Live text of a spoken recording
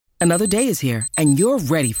Another day is here, and you're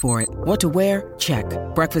ready for it. What to wear? Check.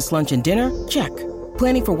 Breakfast, lunch, and dinner? Check.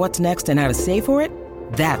 Planning for what's next and how to save for it?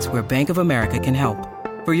 That's where Bank of America can help.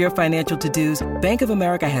 For your financial to-dos, Bank of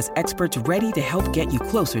America has experts ready to help get you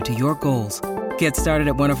closer to your goals. Get started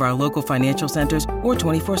at one of our local financial centers or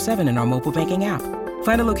 24/7 in our mobile banking app.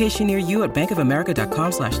 Find a location near you at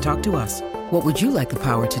bankofamerica.com/talktous. What would you like the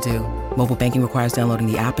power to do? Mobile banking requires downloading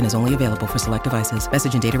the app and is only available for select devices.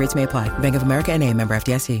 Message and data rates may apply. Bank of America N.A., member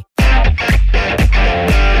FDIC.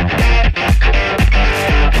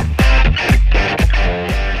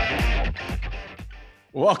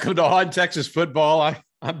 Welcome to On Texas Football.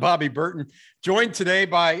 I'm Bobby Burton, joined today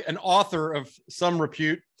by an author of some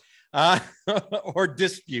repute, or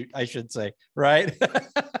dispute, I should say, right?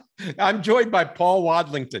 I'm joined by Paul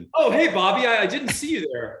Wadlington. Oh, hey, Bobby. I didn't see you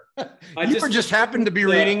there. You just happened to be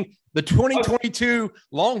reading the 2022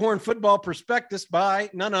 Longhorn Football Prospectus by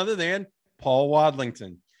none other than Paul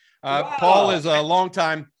Wadlington. Wow. Paul is a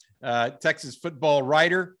longtime Texas football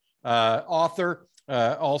writer, author,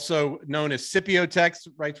 also known as Scipio Tex,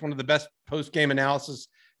 writes one of the best post-game analysis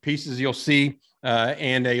pieces you'll see,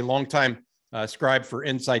 and a longtime scribe for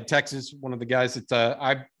Inside Texas, one of the guys that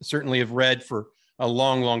I certainly have read for a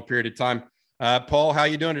long, long period of time. Paul, how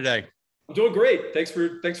you doing today? I'm doing great. Thanks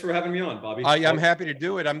for having me on, Bobby. I'm happy to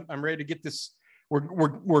do it. I'm ready to get this.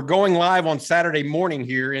 We're going live on Saturday morning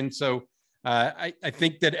here, and so I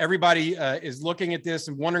think that everybody is looking at this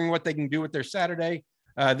and wondering what they can do with their Saturday.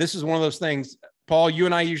 This is one of those things. Paul, you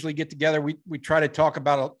and I usually get together. We try to talk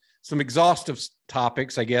about some exhaustive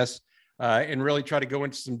topics, I guess, and really try to go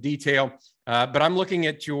into some detail. But I'm looking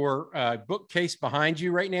at your bookcase behind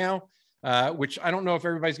you right now, which I don't know if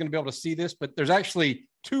everybody's going to be able to see this, but there's actually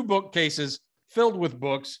two bookcases filled with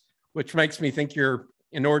books, which makes me think you're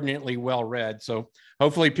inordinately well read. So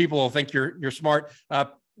hopefully people will think you're smart.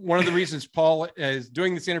 One of the reasons Paul is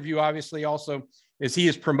doing this interview, obviously, also is he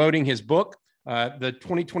is promoting his book, the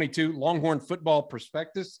 2022 Longhorn Football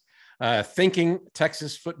Prospectus, Thinking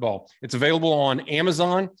Texas Football. It's available on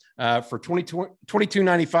Amazon for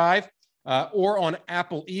 $22.95 or on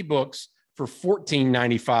Apple eBooks for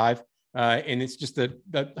 $14.95. And it's just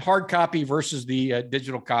the hard copy versus the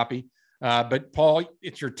digital copy. But Paul,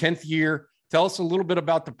 it's your 10th year. Tell us a little bit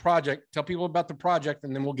about the project. Tell people about the project,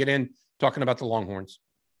 and then we'll get in talking about the Longhorns.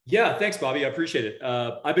 Yeah, thanks, Bobby. I appreciate it.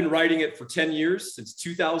 I've been writing it for 10 years, since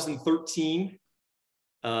 2013.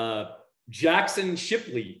 Jackson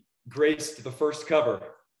Shipley graced the first cover.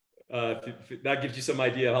 That gives you some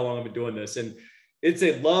idea how long I've been doing this. And it's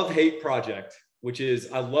a love-hate project, which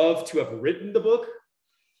is I love to have written the book.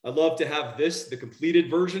 I love to have this, the completed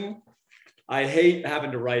version. I hate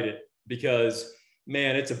having to write it because,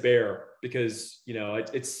 man, it's a bear because,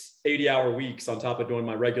 it's 80-hour weeks on top of doing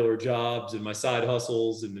my regular jobs and my side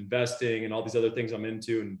hustles and investing and all these other things I'm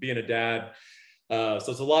into and being a dad. So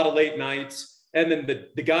it's a lot of late nights. And then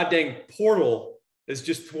the goddamn portal is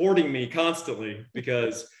just thwarting me constantly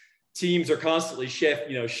because teams are constantly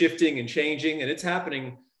shifting and changing, and it's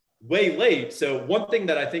happening way late. So one thing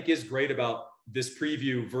that I think is great about this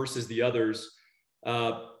preview versus the others,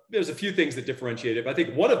 there's a few things that differentiate it, but I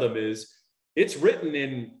think one of them is it's written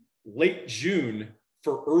in late June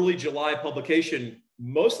for early July publication.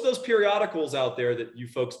 Most of those periodicals out there that you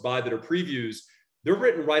folks buy that are previews, they're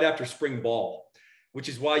written right after spring ball, which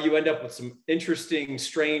is why you end up with some interesting,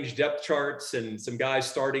 strange depth charts and some guys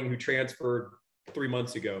starting who transferred 3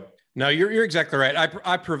 months ago. No, you're exactly right.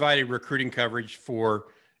 I provided recruiting coverage for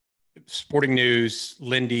Sporting News,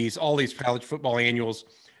 Lindy's, all these college football annuals.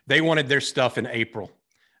 They wanted their stuff in April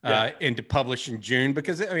and to publish in June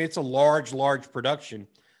because it's a large production.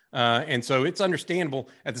 And so it's understandable.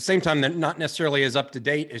 At the same time, they're not necessarily as up to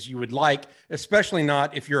date as you would like, especially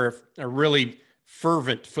not if you're a really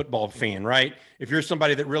fervent football fan, right? If you're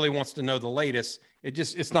somebody that really wants to know the latest,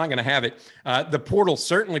 it's not going to have it. The portal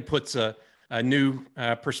certainly puts a new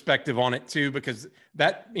perspective on it too, because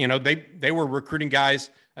that, they were recruiting guys.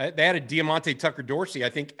 They had a Diamante Tucker Dorsey, I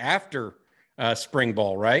think, after spring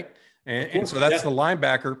ball, right? And so that's the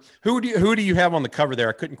linebacker. Who do you have on the cover there?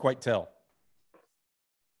 I couldn't quite tell.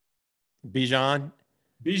 Bijan.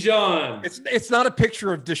 It's not a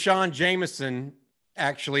picture of Deshaun Jameson.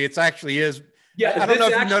 Actually, it actually is. Yeah, I don't know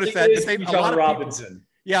if you noticed that. Bijan Robinson.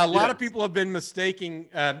 A lot of people have been mistaking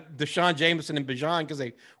Deshaun Jameson and Bijan because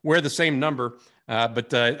they wear the same number.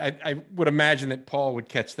 But I would imagine that Paul would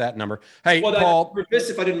catch that number. Hey, Paul.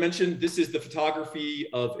 If I didn't mention, this is the photography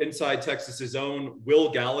of Inside Texas's own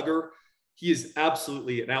Will Gallagher. He is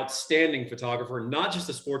absolutely an outstanding photographer, not just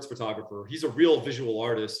a sports photographer. He's a real visual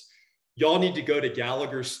artist. Y'all need to go to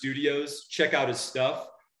Gallagher Studios, check out his stuff.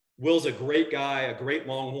 Will's a great guy, a great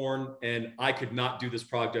Longhorn, and I could not do this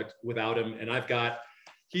project without him. And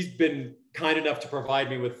he's been kind enough to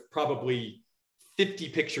provide me with probably 50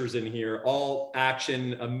 pictures in here, all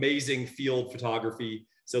action, amazing field photography.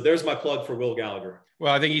 So there's my plug for Will Gallagher.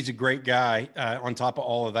 Well, I think he's a great guy on top of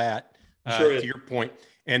all of that, Sure to your point.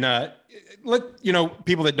 And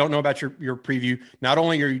people that don't know about your preview, not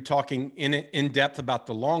only are you talking in depth about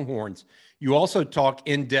the Longhorns, you also talk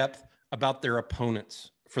in depth about their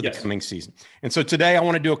opponents for the coming season. And so today I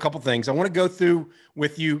want to do a couple things. I want to go through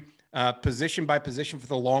with you position by position for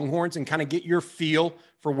the Longhorns and kind of get your feel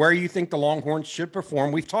for where you think the Longhorns should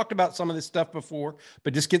perform. We've talked about some of this stuff before,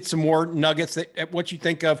 but just get some more nuggets at what you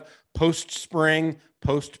think of post-spring,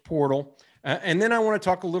 post-portal. And then I want to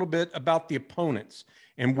talk a little bit about the opponents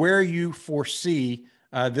and where you foresee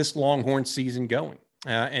this Longhorn season going,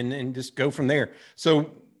 and just go from there.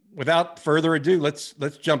 So without further ado, let's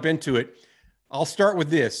jump into it. I'll start with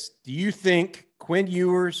this. Do you think Quinn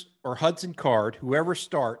Ewers or Hudson Card, whoever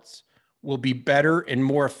starts, will be better and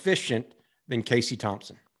more efficient than Casey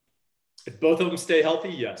Thompson? If both of them stay healthy,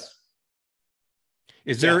 yes.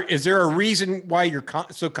 Is there a reason why you're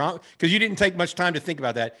so confident? Because you didn't take much time to think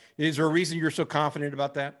about that. Is there a reason you're so confident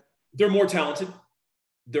about that? They're more talented.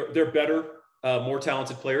 They're better, more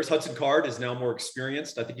talented players. Hudson Card is now more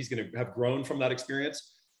experienced. I think he's going to have grown from that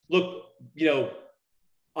experience. Look,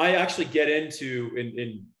 I actually get into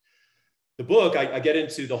in the book, I get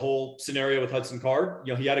into the whole scenario with Hudson Card.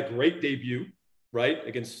 He had a great debut, right,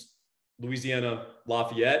 against Louisiana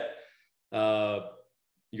Lafayette.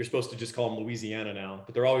 You're supposed to just call them Louisiana now,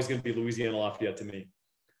 but they're always going to be Louisiana Lafayette to me.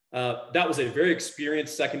 That was a very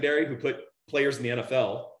experienced secondary who put players in the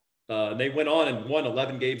NFL. And they went on and won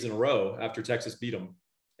 11 games in a row after Texas beat them.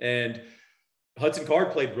 And Hudson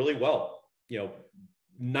Card played really well.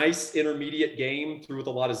 Nice intermediate game, threw with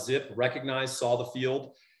a lot of zip, recognized, saw the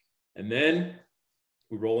field. And then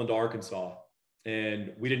we roll into Arkansas.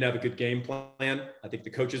 And we didn't have a good game plan. I think the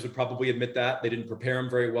coaches would probably admit that. They didn't prepare him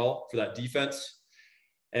very well for that defense.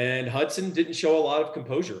 And Hudson didn't show a lot of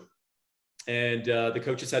composure. And the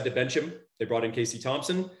coaches had to bench him. They brought in Casey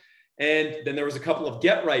Thompson. And then there was a couple of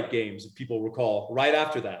get-right games, if people recall, right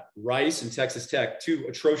after that. Rice and Texas Tech, two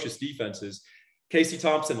atrocious defenses. Casey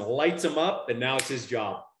Thompson lights him up, and now it's his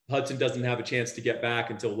job. Hudson doesn't have a chance to get back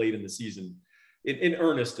until late in the season, in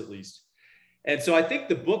earnest at least. And so I think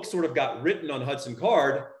the book sort of got written on Hudson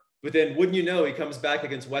Card, but then wouldn't you know, he comes back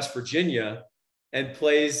against West Virginia and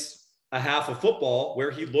plays a half of football where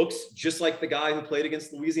he looks just like the guy who played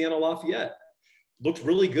against Louisiana Lafayette. Looked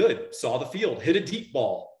really good, saw the field, hit a deep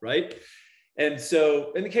ball, right? And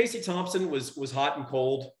the Casey Thompson was hot and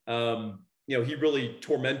cold. He really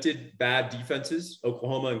tormented bad defenses,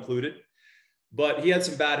 Oklahoma included, but he had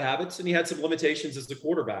some bad habits and he had some limitations as a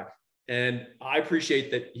quarterback. And I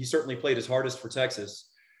appreciate that he certainly played his hardest for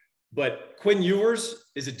Texas, but Quinn Ewers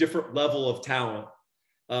is a different level of talent.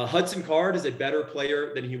 Hudson Card is a better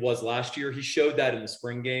player than he was last year. He showed that in the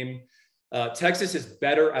spring game. Texas is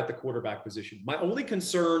better at the quarterback position. My only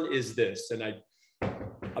concern is this, and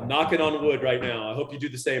I'm knocking on wood right now. I hope you do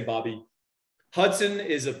the same, Bobby. Hudson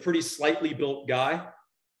is a pretty slightly built guy.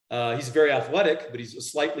 He's very athletic, but he's a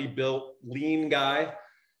slightly built, lean guy.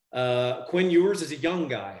 Quinn Ewers is a young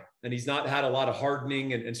guy, and he's not had a lot of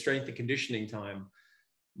hardening and strength and conditioning time.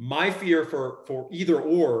 My fear for either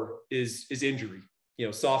or is injury,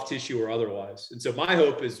 soft tissue or otherwise. And so my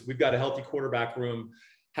hope is we've got a healthy quarterback room.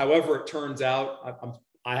 However it turns out,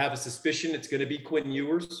 I have a suspicion it's going to be Quinn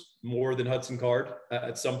Ewers more than Hudson Card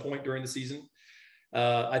at some point during the season.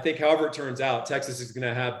 I think however it turns out, Texas is going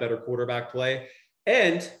to have better quarterback play,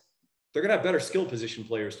 and they're going to have better skill position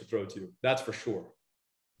players to throw to. That's for sure.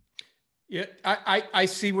 Yeah, I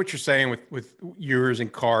see what you're saying with Ewers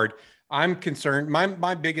and Card. I'm concerned.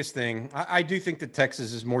 My biggest thing, I do think that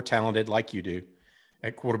Texas is more talented like you do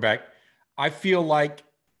at quarterback. I feel like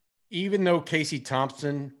even though Casey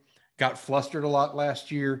Thompson got flustered a lot last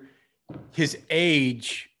year, his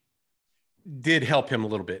age did help him a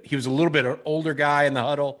little bit. He was a little bit an older guy in the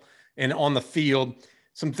huddle and on the field.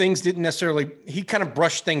 Some things didn't necessarily, he kind of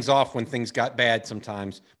brushed things off when things got bad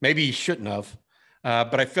sometimes. Maybe he shouldn't have,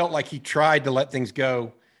 but I felt like he tried to let things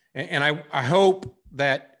go. And I hope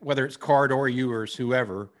that whether it's Card or Ewers,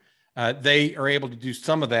 whoever, they are able to do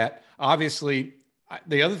some of that. Obviously,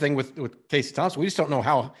 the other thing with Casey Thompson, we just don't know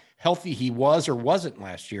how healthy he was or wasn't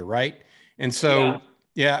last year, right? And so,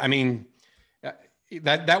 I mean,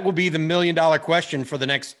 that will be the $1 million question for the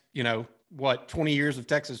next, 20 years of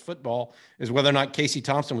Texas football, is whether or not Casey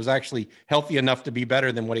Thompson was actually healthy enough to be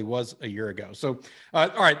better than what he was a year ago. So, all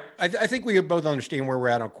right, I think we both understand where we're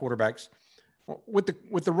at on quarterbacks. with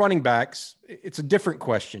the running backs, it's a different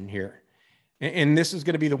question here. And this is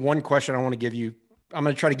going to be the one question I want to give you. I'm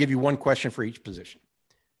going to try to give you one question for each position.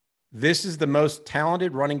 This is the most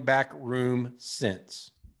talented running back room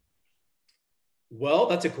since. Well,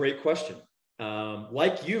 that's a great question.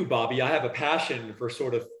 Like you, Bobby, I have a passion for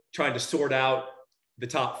sort of trying to sort out the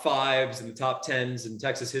top fives and the top tens in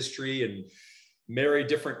Texas history and marry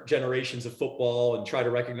different generations of football and try to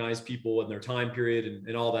recognize people in their time period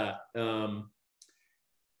and all that.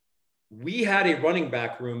 We had a running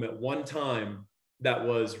back room at one time that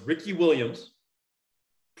was Ricky Williams,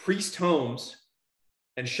 Priest Holmes,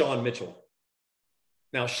 and Sean Mitchell.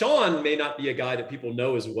 Now, Sean may not be a guy that people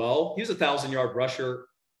know as well. He was a 1,000-yard rusher,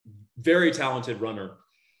 very talented runner.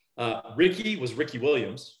 Ricky was Ricky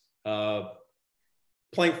Williams,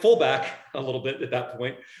 playing fullback a little bit at that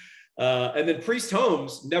point. And then Priest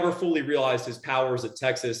Holmes never fully realized his powers at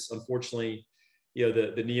Texas. Unfortunately,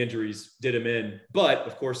 the knee injuries did him in. But,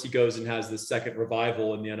 of course, he goes and has this second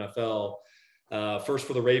revival in the NFL, first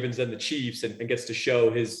for the Ravens and the Chiefs, and gets to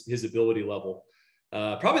show his ability level.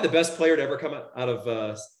 Probably the best player to ever come out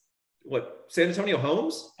of San Antonio,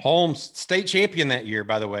 Holmes? Holmes, state champion that year,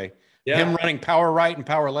 by the way. Yeah. Him running power right and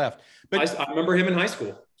power left. But I remember him in high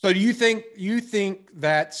school. So do you think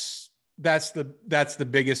that's the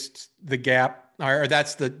biggest, the gap, or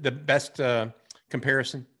that's the best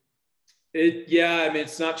comparison? Yeah, I mean,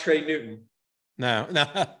 it's not Trey Newton. No.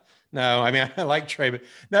 I mean, I like Trey, but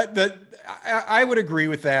I would agree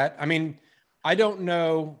with that. I mean, I don't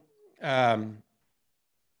know.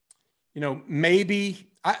 Maybe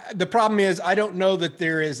the problem is I don't know that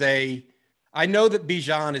there is I know that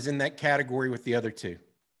Bijan is in that category with the other two.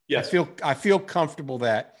 Yes. I feel comfortable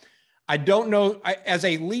that. I don't know. As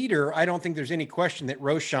a leader, I don't think there's any question that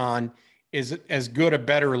Roschon is as good a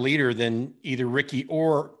better leader than either Ricky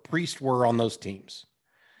or Priest were on those teams.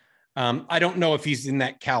 I don't know if he's in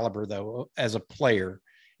that caliber though, as a player.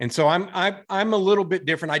 And so I'm a little bit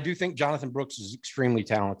different. I do think Jonathan Brooks is extremely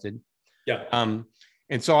talented. Yeah.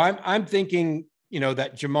 And so I'm thinking,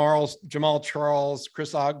 that Jamal Charles,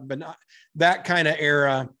 Chris Ogben, that kind of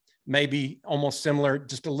era, maybe almost similar,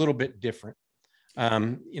 just a little bit different.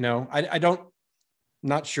 Not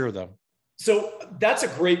sure though. So that's a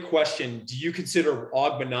great question. Do you consider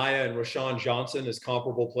Ogbenaya and Roschon Johnson as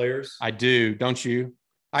comparable players? I do. Don't you?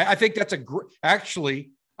 I think that's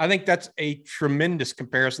I think that's a tremendous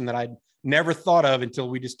comparison that I'd never thought of until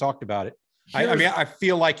we just talked about it. I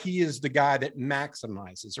feel like he is the guy that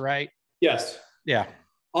maximizes, right? Yes. Yeah.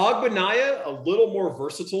 Ogbenaya, a little more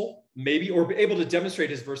versatile, maybe, or able to demonstrate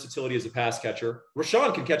his versatility as a pass catcher.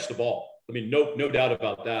 Roschon can catch the ball. I mean, no doubt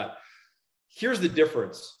about that. Here's the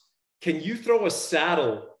difference. Can you throw a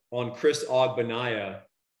saddle on Chris Ogbenaya,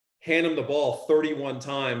 hand him the ball 31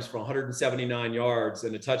 times for 179 yards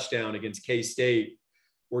and a touchdown against K-State,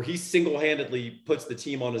 where he single-handedly puts the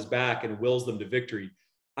team on his back and wills them to victory?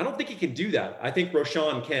 I don't think he can do that. I think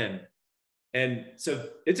Roschon can. And so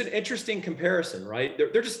it's an interesting comparison, right?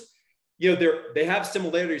 They're just, they have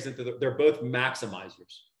similarities that they're both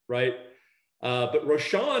maximizers, right? But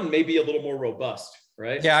Roschon may be a little more robust,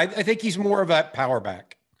 right? Yeah, I think he's more of a power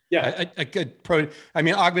back. Yeah. A good pro. I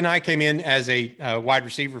mean, Ogbenaya came in as a wide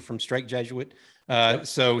receiver from Strake Jesuit.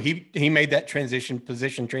 So he made that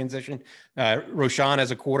position transition. Roschon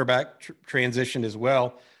as a quarterback transition as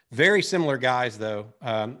well. Very similar guys though.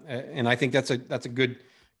 And I think that's a good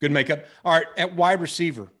makeup. All right. At wide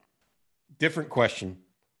receiver, different question.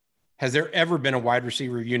 Has there ever been a wide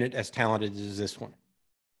receiver unit as talented as this one?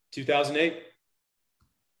 2008.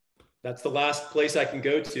 That's the last place I can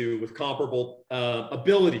go to with comparable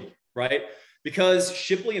ability, right? Because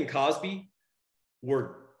Shipley and Cosby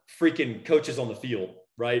were freaking coaches on the field,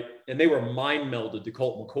 right? And they were mind melded to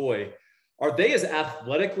Colt McCoy. Are they as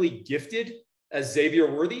athletically gifted as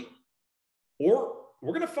Xavier Worthy? Or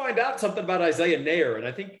we're going to find out something about Isaiah Nair, and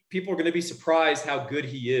I think people are going to be surprised how good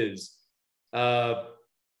he is. And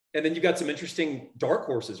then you got some interesting dark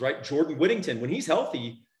horses, right? Jordan Whittington, when he's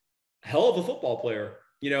healthy, hell of a football player.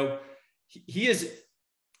 He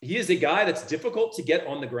is a guy that's difficult to get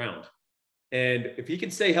on the ground. And if he can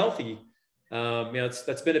stay healthy,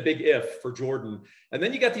 that's been a big if for Jordan. And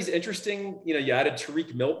then you got these interesting, you added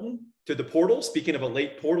Tariq Milton to the portal. Speaking of a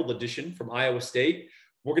late portal addition from Iowa State,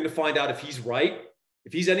 we're going to find out if he's right.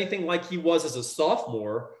 If he's anything like he was as a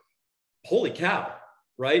sophomore, holy cow,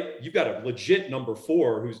 right? You've got a legit number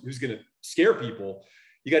 4 who's going to scare people.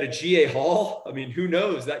 You got a G.A. Hall. I mean, who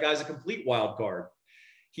knows? That guy's a complete wild card.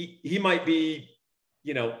 He might be,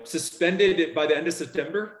 suspended by the end of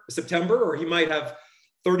September, or he might have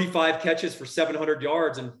 35 catches for 700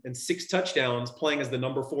 yards and 6 touchdowns playing as the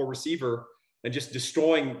number 4 receiver and just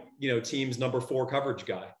destroying, teams' number 4 coverage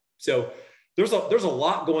guy. So there's a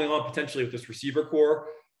lot going on potentially with this receiver core.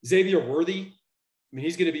 Xavier Worthy, I mean,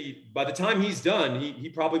 he's going to be, by the time he's done, he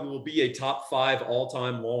probably will be a top 5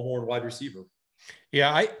 all-time Longhorn wide receiver.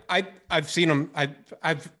 Yeah, I've seen him.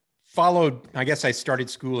 I've followed, I guess I started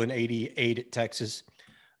school in '88 at Texas,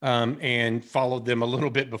 and followed them a little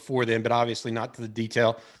bit before then, but obviously not to the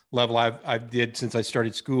detail level I've did since I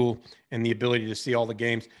started school, and the ability to see all the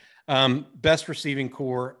games. Best receiving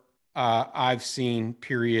core I've seen,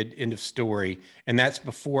 period, end of story. And that's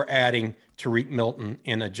before adding Tariq Milton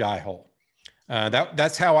and Agiye Hall.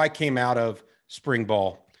 That's how I came out of spring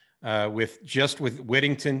ball, with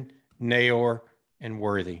Whittington, Nayor, and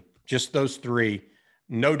Worthy. Just those 3,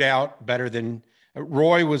 no doubt better than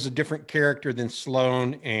Roy was a different character than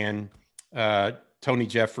Sloan and Tony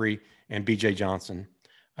Jeffrey and BJ Johnson.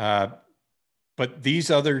 But these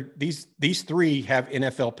 3 have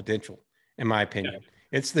NFL potential, in my opinion. Yeah.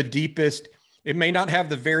 It's the deepest. It may not have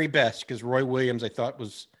the very best, because Roy Williams, I thought,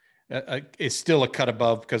 is still a cut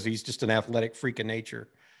above because he's just an athletic freak of nature.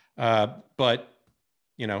 But,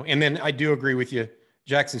 and then I do agree with you,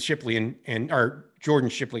 Jackson Shipley or Jordan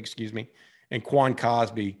Shipley, and Quan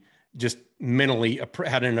Cosby just mentally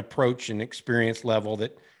had an approach and experience level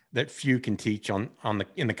that few can teach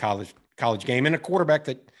in the college game, and a quarterback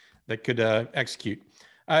that could execute.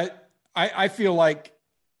 I feel like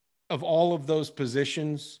of all of those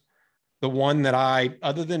positions, the one that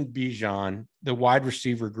other than Bijan, the wide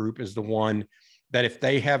receiver group is the one that if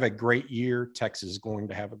they have a great year, Texas is going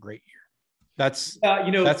to have a great year.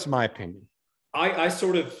 That's my opinion. I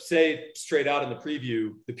sort of say straight out in the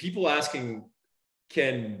preview, the people asking,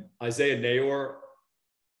 can Isaiah Nayor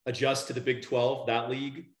adjust to the Big 12, that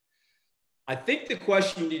league? I think the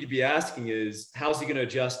question you need to be asking is, how's he going to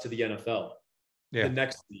adjust to the NFL, the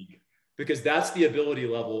next league? Because that's the ability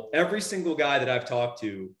level. Every single guy that I've talked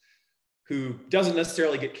to who doesn't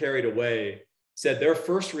necessarily get carried away said their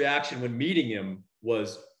first reaction when meeting him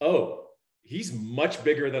was, oh, he's much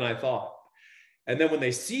bigger than I thought. And then when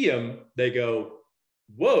they see him, they go,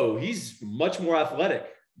 whoa, he's much more athletic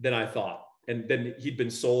than I thought. And then he'd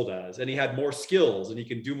been sold as, and he had more skills and he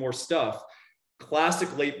can do more stuff.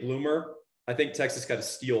 Classic late bloomer. I think Texas got a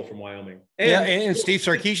steal from Wyoming. And Steve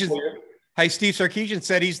Sarkisian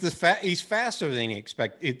said he's faster than he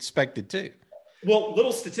expected too. Well,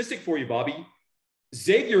 little statistic for you, Bobby.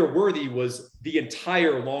 Xavier Worthy was the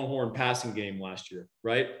entire Longhorn passing game last year,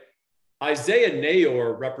 right? Isaiah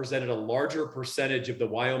Nayor represented a larger percentage of the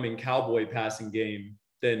Wyoming Cowboy passing game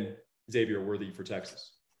than Xavier Worthy for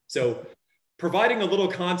Texas. So providing a little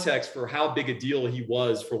context for how big a deal he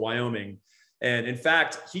was for Wyoming. And in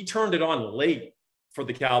fact, he turned it on late for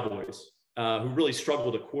the Cowboys, who really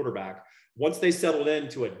struggled at quarterback. Once they settled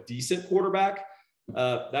into a decent quarterback,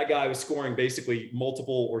 that guy was scoring basically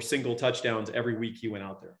multiple or single touchdowns every week he went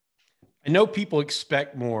out there. I know people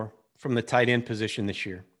expect more from the tight end position this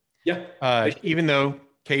year. Yeah. Even though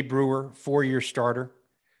Kay Brewer, 4-year starter,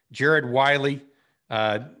 Jared Wiley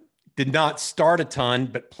did not start a ton,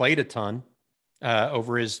 but played a ton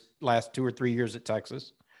over his last 2 or 3 years at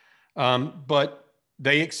Texas. But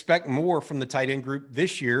they expect more from the tight end group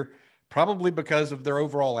this year, probably because of their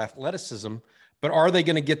overall athleticism. But are they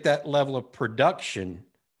going to get that level of production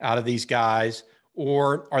out of these guys,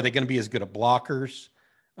 or are they going to be as good at blockers?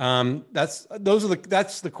 That's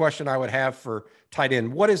the question I would have for tight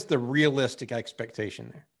end. What is the realistic expectation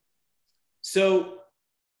there? So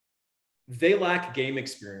they lack game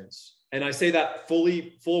experience. And I say that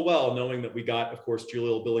full well, knowing that we got, of course,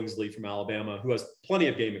 Jaleel Billingsley from Alabama, who has plenty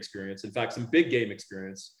of game experience. In fact, some big game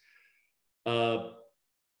experience.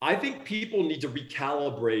 I think people need to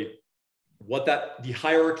recalibrate the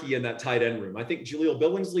hierarchy in that tight end room. I think Jaleel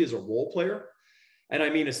Billingsley is a role player. And I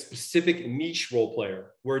mean a specific niche role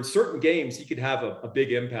player, where in certain games he could have a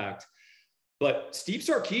big impact. But Steve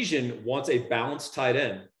Sarkisian wants a balanced tight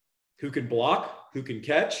end who can block, who can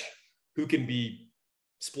catch, who can be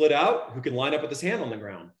split out, who can line up with his hand on the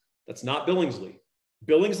ground. That's not Billingsley.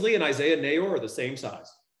 Billingsley and Isaiah Nayor are the same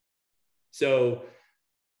size. So,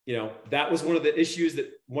 that was some of the issues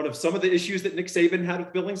that Nick Saban had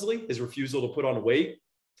with Billingsley, his refusal to put on weight,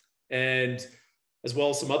 and as well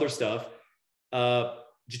as some other stuff.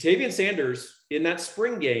 Jatavian Sanders in that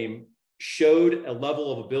spring game showed a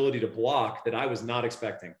level of ability to block that I was not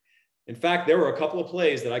expecting. In fact, there were a couple of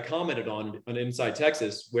plays that I commented on Inside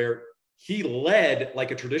Texas where he led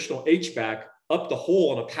like a traditional H-back up the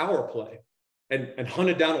hole on a power play and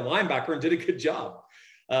hunted down a linebacker and did a good job.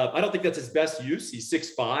 I don't think that's his best use. He's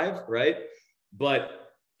 6'5", right?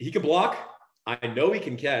 But he can block. I know he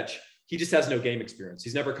can catch. He just has no game experience.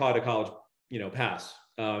 He's never caught a college pass.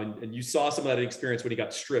 And you saw some of that experience when he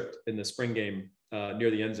got stripped in the spring game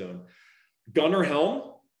near the end zone. Gunnar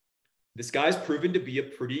Helm, this guy's proven to be a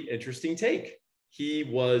pretty interesting take. He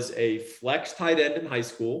was a flex tight end in high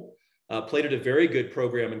school, played at a very good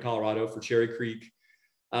program in Colorado for Cherry Creek.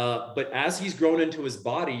 But as he's grown into his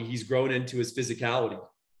body, he's grown into his physicality.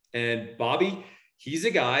 And Bobby, he's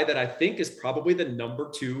a guy that I think is probably the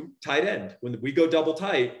number 2 tight end. When we go double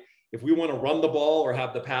tight, if we want to run the ball or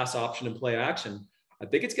have the pass option and play action, I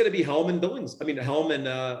think it's going to be Helm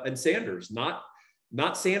and Sanders,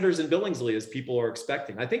 not Sanders and Billingsley as people are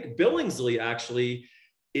expecting. I think Billingsley actually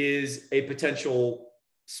is a potential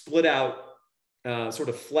split out sort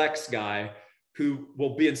of flex guy who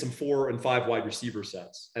will be in some 4 and 5 wide receiver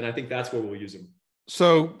sets. And I think that's where we'll use him.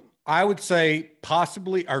 So I would say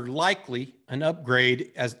possibly or likely an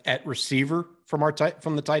upgrade at receiver from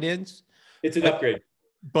the tight ends. It's an upgrade,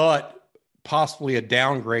 but possibly a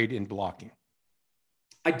downgrade in blocking.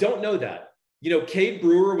 I don't know that. Cade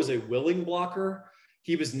Brewer was a willing blocker.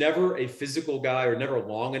 He was never a physical guy or never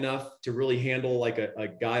long enough to really handle like a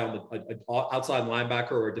guy on the outside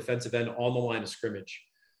linebacker or a defensive end on the line of scrimmage.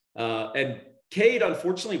 And Cade,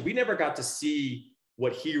 unfortunately, we never got to see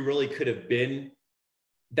what he really could have been.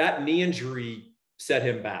 That knee injury set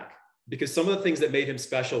him back because some of the things that made him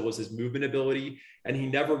special was his movement ability, and he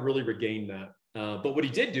never really regained that. But what he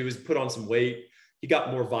did do is put on some weight. He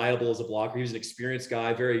got more viable as a blocker. He was an experienced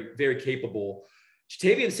guy, very, very capable.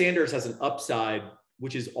 Ja'Tavion Sanders has an upside,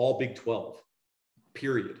 which is all Big 12,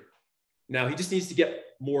 period. Now, he just needs to get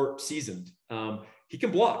more seasoned. He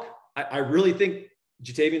can block. I really think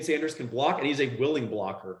Ja'Tavion Sanders can block, and he's a willing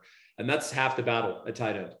blocker. And that's half the battle at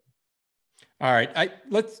tight end. All right.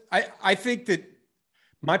 I think that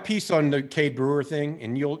my piece on the Cade Brewer thing,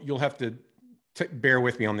 and you'll have to bear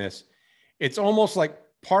with me on this. It's almost like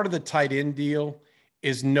part of the tight end deal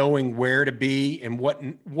is knowing where to be and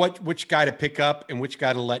which guy to pick up and which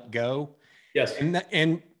guy to let go. Yes.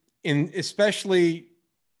 And especially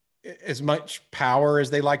as much power as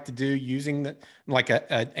they like to do using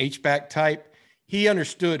an H-back type, he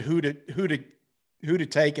understood who to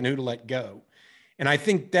take and who to let go. And I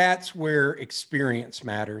think that's where experience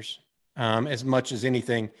matters as much as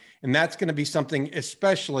anything. And that's going to be something,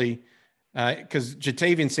 especially because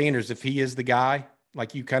Ja'Tavion Sanders, if he is the guy,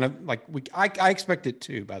 like you kind of I expect it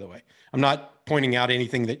too, by the way. I'm not pointing out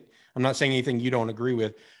I'm not saying anything you don't agree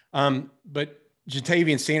with. But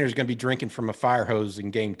Ja'Tavion Sanders is going to be drinking from a fire hose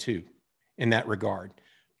in game 2 in that regard.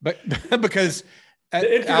 But because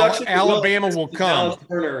Alabama will come. Dallas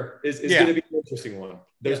Turner is going to be an interesting one.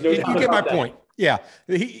 There's no doubt you get my about that. point. Yeah.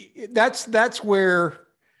 That's where,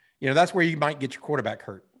 that's where you might get your quarterback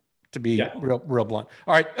hurt, to be real blunt.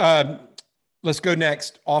 All right. Let's go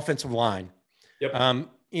next. Offensive line. Yep.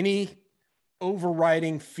 Any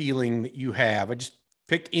overriding feeling that you have? I just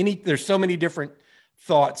pick any. There's so many different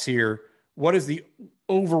thoughts here. What is the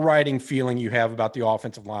overriding feeling you have about the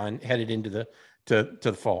offensive line headed into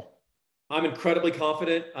the fall? I'm incredibly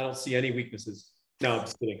confident. I don't see any weaknesses. No, I'm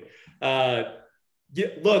just kidding.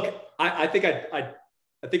 Look, I think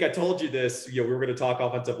I told you this. We were going to talk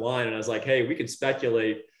offensive line, and I was like, hey, we can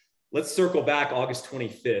speculate. Let's circle back August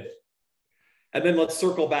 25th. And then let's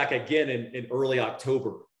circle back again in early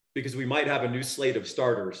October, because we might have a new slate of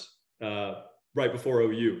starters right before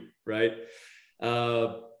OU, right?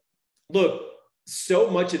 Look, so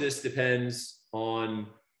much of this depends on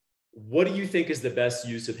what do you think is the best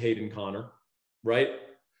use of Hayden Conner, right?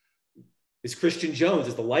 Is Christian Jones,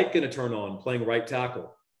 is the light going to turn on playing right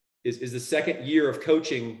tackle? Is the second year of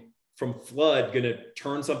coaching from Flood going to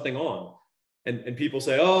turn something on? And people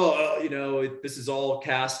say, this is all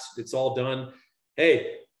cast. It's all done.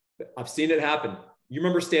 Hey, I've seen it happen. You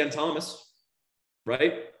remember Stan Thomas,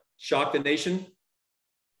 right? Shocked the nation.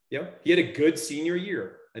 He had a good senior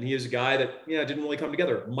year, and he is a guy that, didn't really come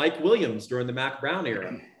together. Mike Williams during the Mac Brown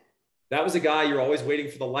era. That was a guy you're always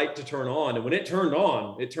waiting for the light to turn on. And when it turned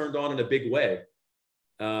on in a big way.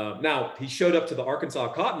 Now, he showed up to the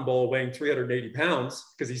Arkansas Cotton Bowl weighing 380 pounds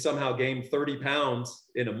because he somehow gained 30 pounds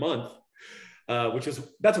in a month.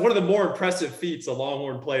 That's one of the more impressive feats a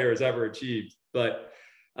Longhorn player has ever achieved. But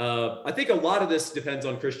I think a lot of this depends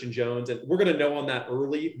on Christian Jones, and we're going to know on that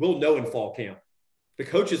early. We'll know in fall camp. The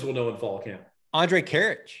coaches will know in fall camp. Andre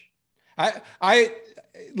Karich. I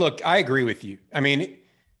agree with you. I mean,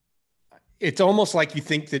 it's almost like you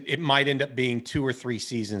think that it might end up being 2 or 3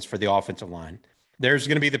 seasons for the offensive line. There's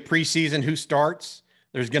going to be the preseason who starts.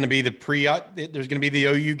 There's going to be there's going to be the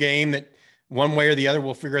OU game that one way or the other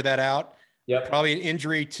we'll figure that out. Yep. Probably an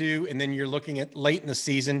injury too. And then you're looking at late in the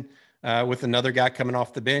season with another guy coming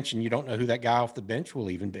off the bench, and you don't know who that guy off the bench will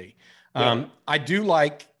even be. I do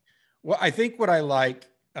like Well, I think what I like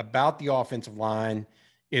about the offensive line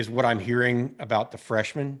is what I'm hearing about the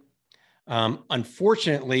freshmen.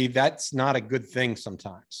 Unfortunately, that's not a good thing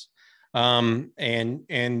sometimes.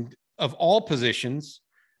 And of all positions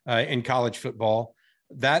in college football,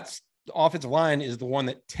 that's the offensive line is the one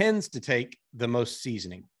that tends to take the most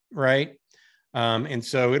seasoning, right? And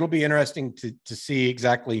so it'll be interesting to see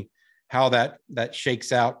exactly how that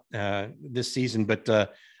shakes out this season.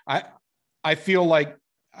 But I feel like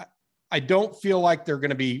I don't feel like they're going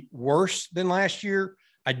to be worse than last year.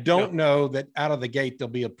 I don't know that out of the gate they'll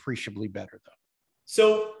be appreciably better though.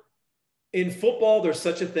 So in football, there's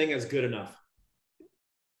such a thing as good enough.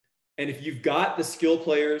 And if you've got the skill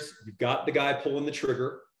players, you've got the guy pulling the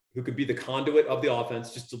trigger who could be the conduit of the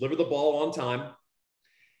offense, just deliver the ball on time.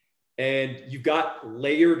 And you've got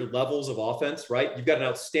layered levels of offense, right? You've got an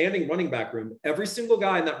outstanding running back room. Every single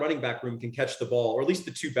guy in that running back room can catch the ball, or at least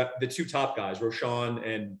the two top guys, Roschon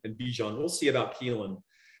and Bijan. We'll see about Keelan.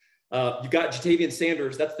 You've got Jatavian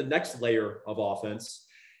Sanders. That's the next layer of offense.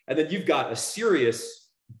 And then you've got a serious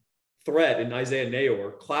threat in Isaiah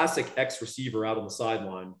Nayor, classic X receiver out on the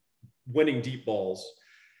sideline, winning deep balls.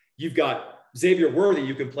 You've got Xavier Worthy.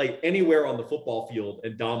 You can play anywhere on the football field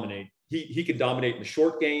and dominate. He can dominate in the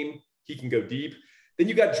short game. He can go deep. Then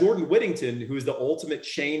you got Jordan Whittington, who is the ultimate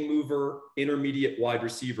chain mover, intermediate wide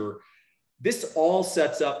receiver. This all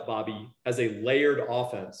sets up, Bobby, as a layered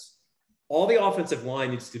offense. All the offensive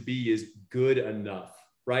line needs to be is good enough,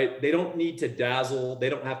 right? They don't need to dazzle. They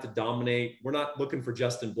don't have to dominate. We're not looking for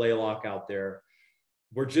Justin Blaylock out there.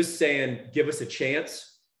 We're just saying, give us a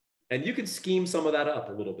chance. And you can scheme some of that up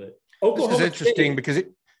a little bit. Oklahoma this is interesting because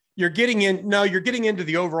you're getting into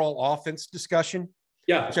the overall offense discussion.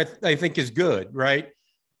 Yeah. Which I think is good, right?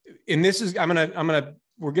 And this is,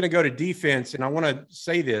 we're going to go to defense. And I want to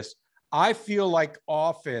say this. I feel like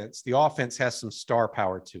the offense has some star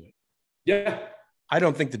power to it. Yeah. I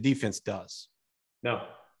don't think the defense does. No.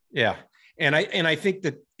 Yeah. And I think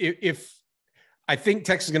that I think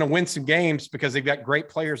Texas is going to win some games because they've got great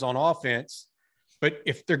players on offense, but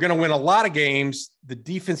if they're going to win a lot of games, the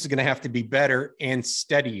defense is going to have to be better and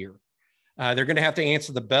steadier. They're going to have to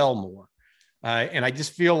answer the bell more. And I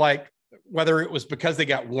just feel like whether it was because they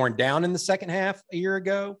got worn down in the second half a year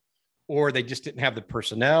ago, or they just didn't have the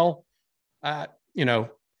personnel, that's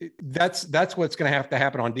what's going to have to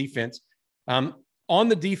happen on defense. On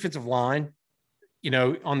the defensive line,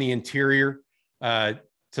 on the interior,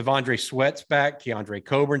 T'Vondre Sweat's back, Keandre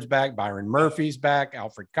Coburn's back, Byron Murphy's back,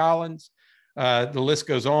 Alfred Collins. The list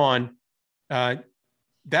goes on. That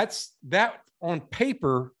on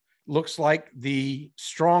paper looks like the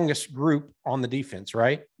strongest group on the defense,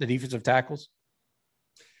 right? The defensive tackles.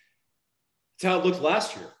 That's how it looked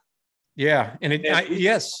last year. Yeah. And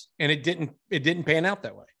it didn't pan out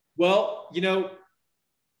that way. Well,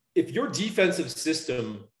 if your defensive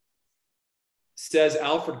system says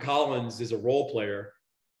Alfred Collins is a role player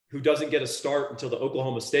who doesn't get a start until the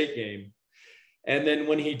Oklahoma State game, and then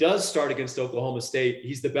when he does start against Oklahoma State,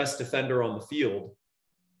 he's the best defender on the field,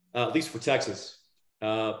 at least for Texas,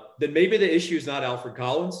 then maybe the issue is not Alfred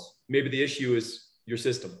Collins. Maybe the issue is your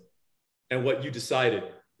system and what you decided.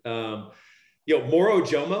 Moro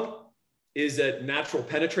Jomo is a natural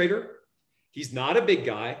penetrator. He's not a big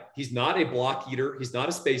guy. He's not a block eater. He's not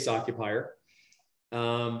a space occupier.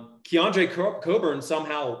 Keandre Coburn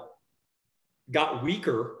somehow got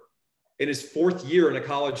weaker in his fourth year in a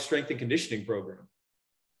college strength and conditioning program.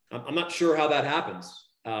 I'm not sure how that happens,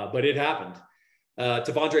 but it happened.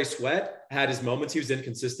 T'Vondre Sweat had his moments. He was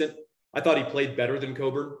inconsistent. I thought he played better than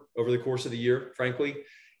Coburn over the course of the year, frankly.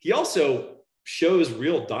 He also shows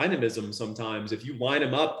real dynamism sometimes if you line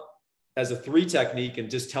him up as a 3 technique and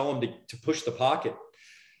just tell him to push the pocket.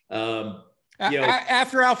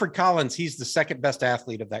 After Alfred Collins, he's the second best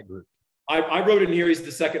athlete of that group. I wrote in here he's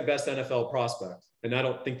the second best NFL prospect, and I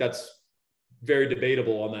don't think that's very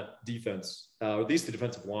debatable on that defense, or at least the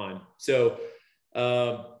defensive line. So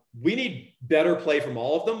we need better play from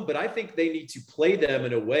all of them, but I think they need to play them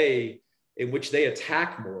in a way in which they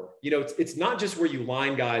attack more. It's not just where you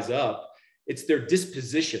line guys up, it's their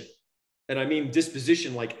disposition. And I mean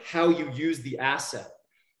disposition, like how you use the asset.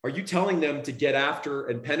 Are you telling them to get after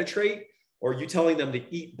and penetrate, or are you telling them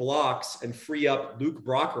to eat blocks and free up Luke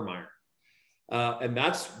Brockermeyer? And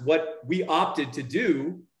that's what we opted to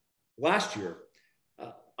do last year.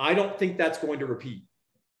 I don't think that's going to repeat.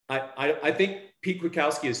 I think Pete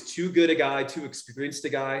Kwiatkowski is too good a guy, too experienced a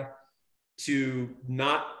guy to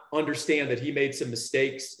not understand that he made some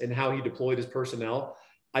mistakes in how he deployed his personnel.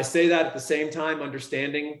 I say that at the same time,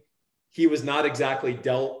 understanding he was not exactly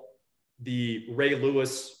dealt the Ray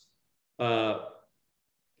Lewis,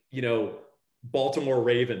 Baltimore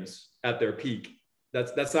Ravens at their peak.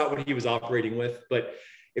 That's not what he was operating with. But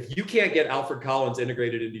if you can't get Alfred Collins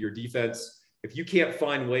integrated into your defense, if you can't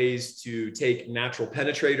find ways to take natural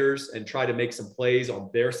penetrators and try to make some plays on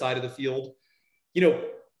their side of the field,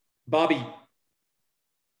 Bobby.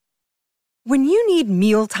 When you need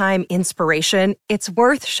mealtime inspiration, it's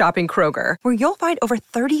worth shopping Kroger, where you'll find over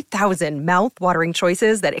 30,000 mouth-watering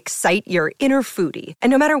choices that excite your inner foodie. And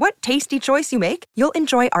no matter what tasty choice you make, you'll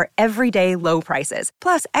enjoy our everyday low prices,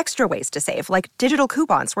 plus extra ways to save, like digital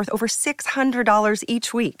coupons worth over $600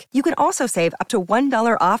 each week. You can also save up to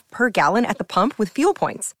 $1 off per gallon at the pump with fuel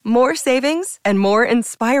points. More savings and more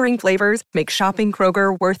inspiring flavors make shopping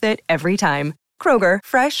Kroger worth it every time. Kroger,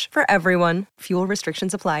 fresh for everyone. Fuel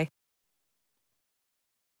restrictions apply.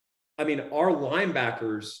 I mean, our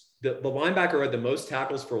linebackers, the linebacker who had the most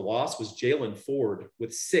tackles for loss was Jalen Ford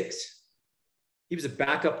with 6. He was a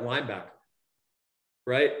backup linebacker,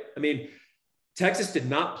 right? I mean, Texas did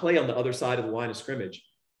not play on the other side of the line of scrimmage.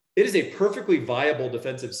 It is a perfectly viable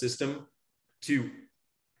defensive system to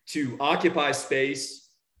occupy space,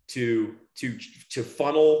 to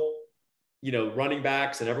funnel, running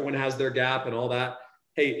backs, and everyone has their gap and all that.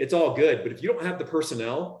 Hey, it's all good. But if you don't have the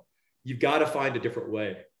personnel, you've got to find a different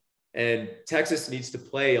way. And Texas needs to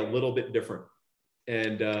play a little bit different.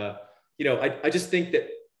 And, I just think that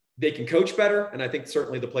they can coach better. And I think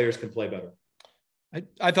certainly the players can play better.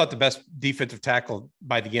 I thought the best defensive tackle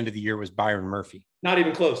by the end of the year was Byron Murphy. Not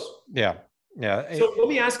even close. Yeah. So let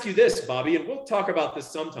me ask you this, Bobby, and we'll talk about this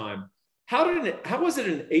sometime. How was it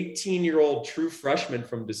an 18-year-old true freshman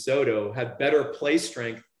from DeSoto had better play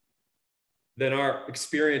strength than our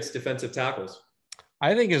experienced defensive tackles?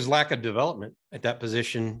 I think his lack of development at that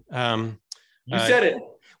position. You said it.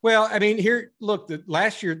 Well, I mean,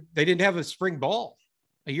 last year they didn't have a spring ball.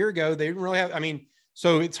 A year ago, they didn't really have,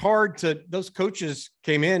 so it's hard those coaches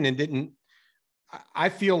came in and didn't, I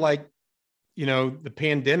feel like, the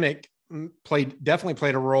pandemic definitely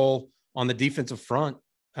played a role on the defensive front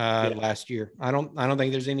last year. I don't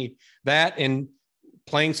think there's any that and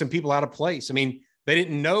playing some people out of place. I mean, they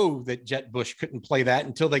didn't know that Jet Bush couldn't play that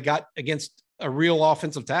until they got against a real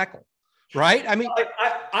offensive tackle, right? I mean,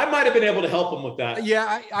 I might have been able to help them with that.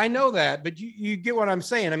 Yeah, I know that, but you get what I'm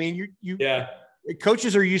saying. I mean,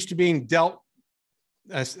 coaches are used to being dealt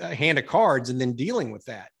a hand of cards and then dealing with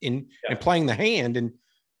that and playing the hand.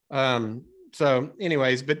 And so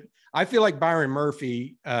anyways, but I feel like Byron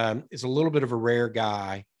Murphy is a little bit of a rare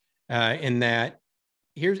guy in that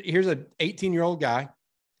here's an 18-year-old guy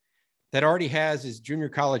that already has his junior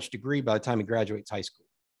college degree by the time he graduates high school.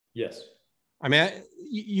 Yes. I mean,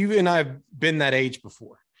 you and I have been that age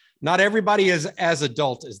before. Not everybody is as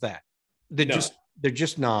adult as that. They're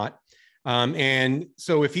just not. And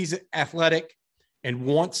so if he's athletic and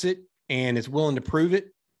wants it and is willing to prove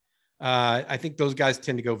it, I think those guys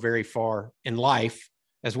tend to go very far in life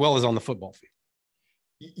as well as on the football field.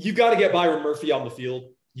 You've got to get Byron Murphy on the field.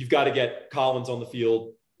 You've got to get Collins on the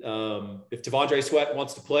field. If T'Vondre Sweat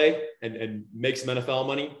wants to play and make some NFL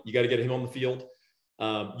money, you got to get him on the field.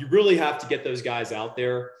 You really have to get those guys out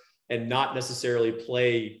there and not necessarily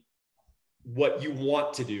play what you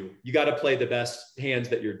want to do. You got to play the best hands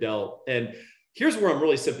that you're dealt. And here's where I'm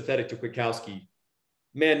really sympathetic to Kwiatkowski.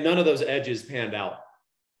 Man, none of those edges panned out.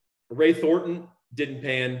 Ray Thornton didn't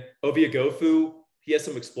pan. Ovia Gofu, he has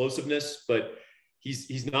some explosiveness, but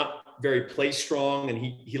he's not very play strong, and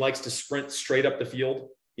he likes to sprint straight up the field,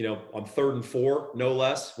 on 3rd and 4, no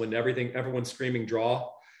less, when everyone's screaming draw.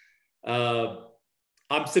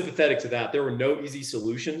 I'm sympathetic to that. There were no easy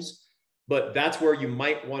solutions, but that's where you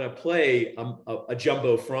might want to play a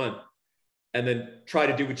jumbo front and then try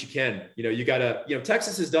to do what you can. You got to,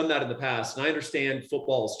 Texas has done that in the past, and I understand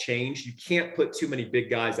football has changed. You can't put too many big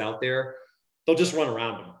guys out there. They'll just run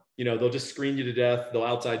around them. They'll just screen you to death. They'll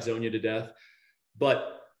outside zone you to death.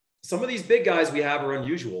 But some of these big guys we have are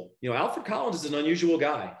unusual. Alfred Collins is an unusual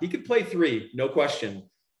guy. He could play 3, no question,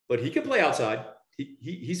 but he can play outside.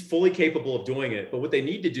 He's fully capable of doing it. But what they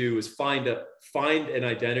need to do is find an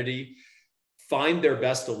identity, find their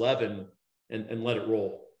best 11 and let it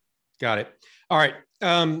roll. Got it. All right.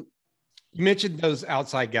 You mentioned those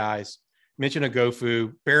outside guys. You mentioned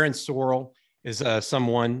Ogofu. Baron Sorrell is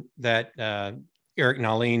someone that Eric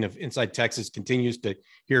Nahlin of Inside Texas continues to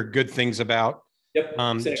hear good things about. Yep.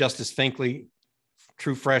 Justice Finkley,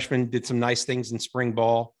 true freshman, did some nice things in spring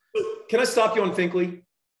ball. Can I stop you on Finkley?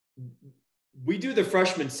 We do the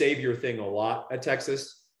freshman savior thing a lot at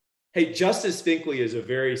Texas. Hey, Justice Finkley is a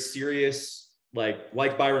very serious, like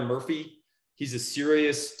Byron Murphy. He's a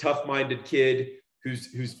serious, tough-minded kid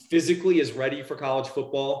who's physically is ready for college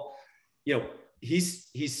football.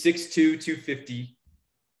 He's 6'2", 250.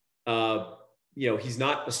 he's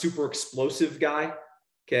not a super explosive guy.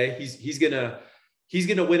 Okay. He's going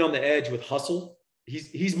to win on the edge with hustle.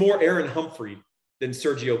 He's more Aaron Humphrey than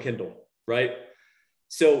Sergio Kindle, right?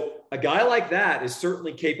 So a guy like that is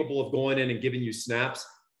certainly capable of going in and giving you snaps.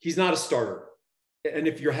 He's not a starter. And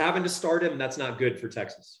if you're having to start him, that's not good for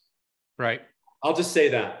Texas. Right. I'll just say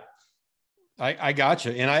that. I got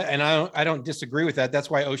you. And I don't disagree with that. That's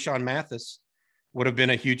why O'Shawn Mathis would have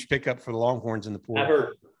been a huge pickup for the Longhorns in the pool. That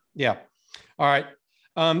hurt. Yeah. All right.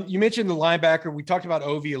 You mentioned the linebacker. We talked about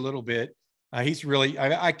Ovi a little bit. He's really,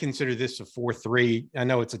 I consider this a 4-3. I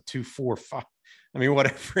know it's a 2-4-5. I mean,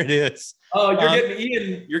 whatever it is. Oh,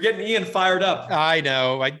 you're getting Ian fired up. I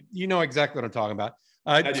know. You know exactly what I'm talking about.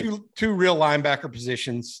 Two real linebacker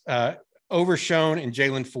positions, Overshown and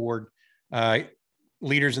Jalen Ford,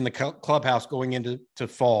 leaders in the clubhouse going into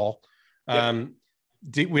fall. Yep.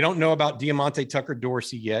 We don't know about Diamante Tucker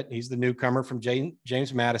Dorsey yet. He's the newcomer from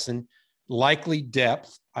James Madison. Likely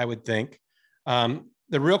depth, I would think.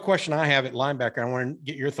 The real question I have at linebacker, I want to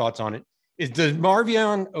get your thoughts on it, is does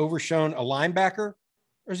Marvion Overshown a linebacker,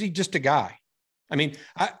 or is he just a guy? I mean,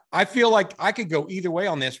 I feel like I could go either way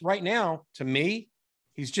on this. Right now, to me,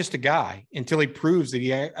 he's just a guy until he proves that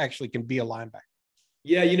he actually can be a linebacker.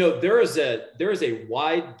 Yeah, there is a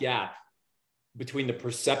wide gap between the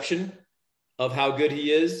perception of how good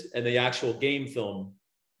he is and the actual game film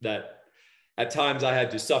that at times I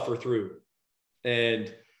had to suffer through.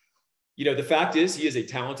 And, the fact is he is a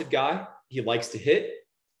talented guy. He likes to hit.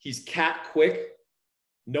 He's cat quick.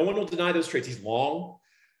 No one will deny those traits. He's long.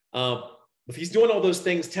 If he's doing all those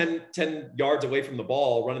things 10 yards away from the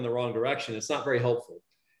ball, running the wrong direction, it's not very helpful.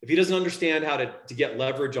 If he doesn't understand how to get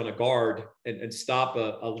leverage on a guard and stop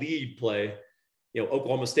a lead play,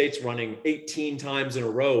 Oklahoma State's running 18 times in a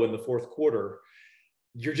row in the fourth quarter.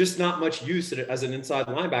 You're just not much use as an inside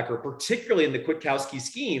linebacker, particularly in the Kwiatkowski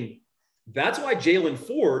scheme. That's why Jalen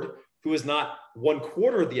Ford, who is not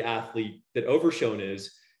 1/4 of the athlete that Overshown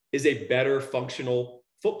is a better functional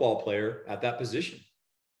football player at that position.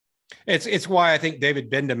 It's why I think David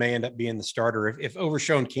Benda may end up being the starter if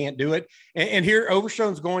Overshown can't do it. And here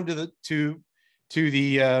Overshown's going to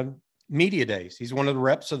the media days. He's one of the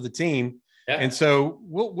reps of the team. Yeah. And so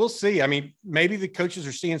we'll see. I mean, maybe the coaches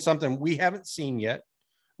are seeing something we haven't seen yet,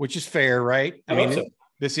 which is fair, right? I mean,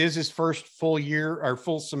 this is his first full year or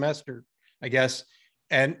full semester, I guess.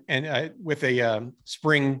 And with a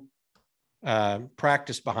spring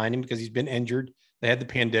practice behind him because he's been injured. They had the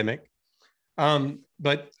pandemic.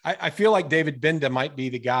 But I feel like David Benda might be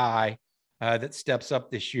the guy that steps up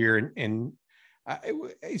this year. And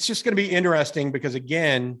it's just going to be interesting because,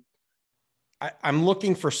 again, I'm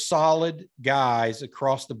looking for solid guys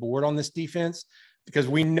across the board on this defense because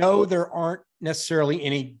we know there aren't necessarily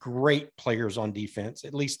any great players on defense,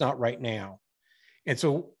 at least not right now. And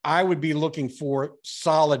so I would be looking for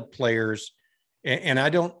solid players. And I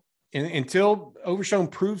don't – until Overshown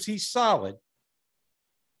proves he's solid,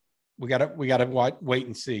 we gotta wait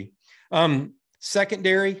and see.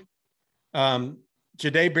 Secondary,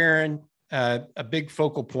 Jahdae Barron, a big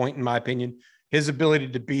focal point in my opinion. His ability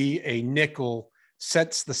to be a nickel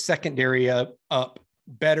sets the secondary up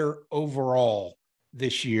better overall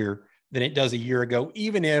this year than it does a year ago,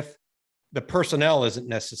 even if the personnel isn't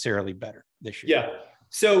necessarily better this year. Yeah.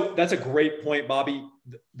 So that's a great point, Bobby.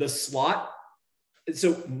 The slot.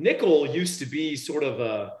 So nickel used to be sort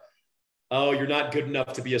of you're not good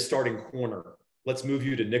enough to be a starting corner. Let's move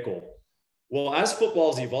you to nickel. Well, as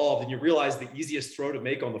football's evolved and you realize the easiest throw to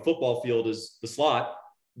make on the football field is the slot,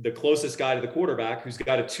 the closest guy to the quarterback who's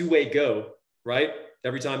got a two-way go, right?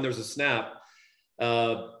 Every time there's a snap.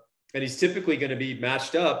 And he's typically going to be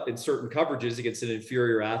matched up in certain coverages against an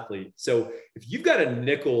inferior athlete. So if you've got a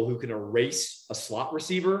nickel who can erase a slot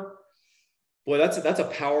receiver, boy, that's a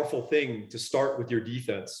powerful thing to start with your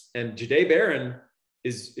defense. And Jahdae Barron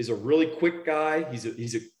is a really quick guy.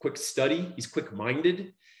 He's a quick study. He's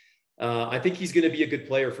quick-minded. I think he's going to be a good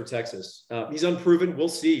player for Texas. He's unproven. We'll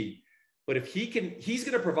see. But if he's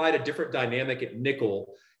going to provide a different dynamic at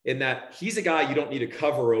nickel in that he's a guy you don't need to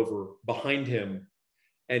cover over behind him.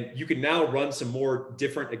 And you can now run some more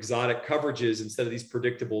different exotic coverages instead of these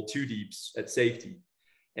predictable two deeps at safety.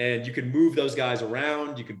 And you can move those guys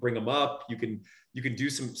around. You can bring them up. You can do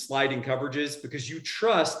some sliding coverages because you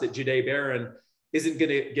trust that Jahdae Barron isn't going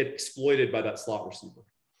to get exploited by that slot receiver.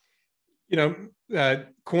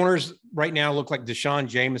 Corners right now look like Deshaun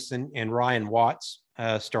Jameson and Ryan Watts,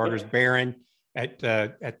 starters. Yep. Barron at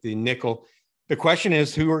the nickel. The question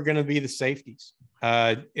is, who are going to be the safeties?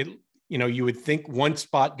 You would think one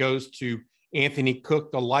spot goes to Anthony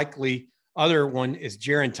Cook. The likely other one is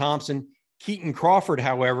Jaron Thompson. Keaton Crawford,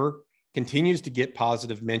 however, continues to get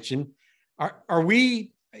positive mention. Are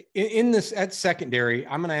we in this at secondary?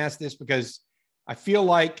 I'm going to ask this because I feel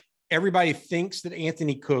like everybody thinks that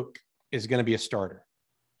Anthony Cook is going to be a starter,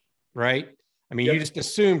 right? I mean, Yep. You just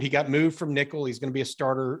assumed he got moved from nickel. He's going to be a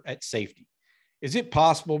starter at safety. Is it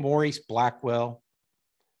possible Maurice Blackwell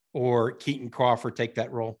or Keaton Crawford take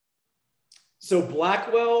that role? So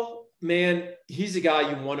Blackwell, man, he's a guy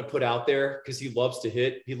you want to put out there because he loves to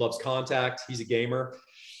hit. He loves contact. He's a gamer.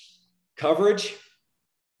 Coverage,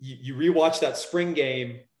 you rewatch that spring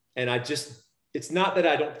game, and it's not that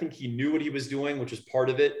I don't think he knew what he was doing, which is part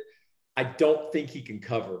of it. I don't think he can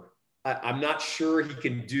cover. I'm not sure he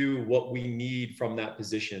can do what we need from that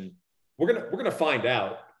position. We're gonna find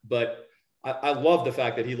out, but I love the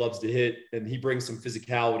fact that he loves to hit and he brings some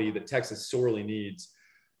physicality that Texas sorely needs.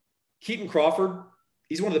 Keaton Crawford,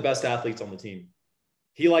 he's one of the best athletes on the team.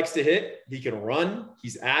 He likes to hit. He can run.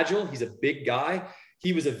 He's agile. He's a big guy.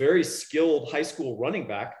 He was a very skilled high school running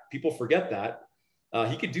back. People forget that.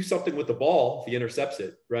 He could do something with the ball if he intercepts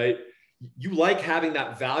it, right? You like having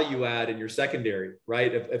that value add in your secondary,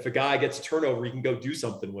 right? If a guy gets a turnover, he can go do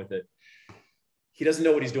something with it. He doesn't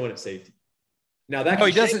know what he's doing at safety. Now that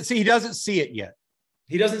he doesn't see it yet.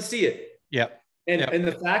 He doesn't see it. Yep. And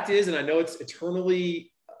the fact is, and I know it's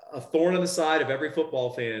eternally a thorn on the side of every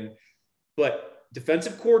football fan, but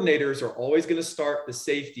defensive coordinators are always going to start the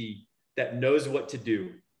safety that knows what to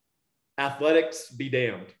do. Athletics be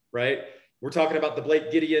damned, right? We're talking about the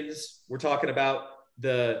Blake Gideons. We're talking about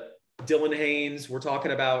the Dylan Haynes. We're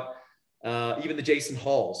talking about even the Jason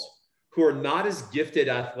Halls, who are not as gifted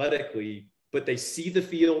athletically, but they see the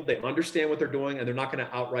field, they understand what they're doing, and they're not going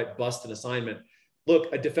to outright bust an assignment.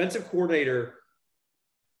 Look, a defensive coordinator,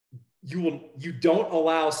 you don't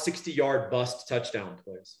allow 60-yard bust touchdown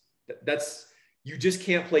plays. You just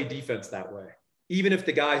can't play defense that way. Even if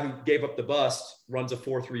the guy who gave up the bust runs a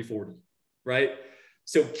 4.3 40, right?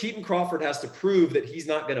 So Keaton Crawford has to prove that he's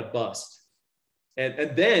not going to bust.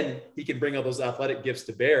 And then he can bring all those athletic gifts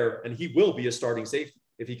to bear, and he will be a starting safety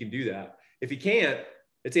if he can do that. If he can't,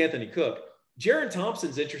 it's Anthony Cook. Jaron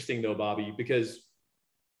Thompson's interesting, though, Bobby, because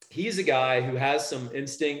he's a guy who has some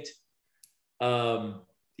instinct.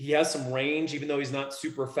 He has some range, even though he's not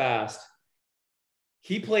super fast.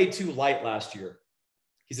 He played too light last year.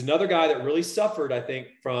 He's another guy that really suffered, I think,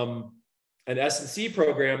 from an S&C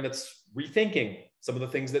program that's rethinking some of the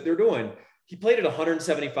things that they're doing. He played at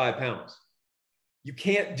 175 pounds. You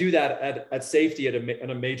can't do that at safety at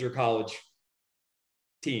a major college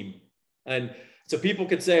team. And so people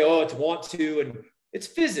could say, oh, it's want to, and it's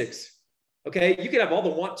physics. Okay. You can have all the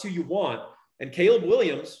want to you want. And Caleb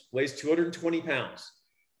Williams weighs 220 pounds.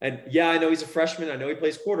 And yeah, I know he's a freshman. I know he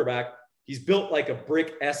plays quarterback. He's built like a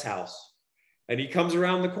brick S house. And he comes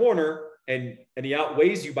around the corner and he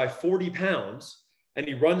outweighs you by 40 pounds and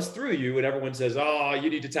he runs through you and everyone says, oh, you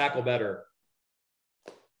need to tackle better.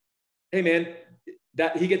 Hey man,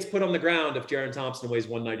 that he gets put on the ground if Jaron Thompson weighs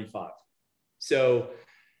 195. So,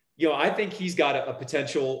 I think he's got a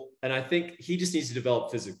potential, and I think he just needs to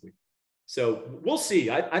develop physically. So we'll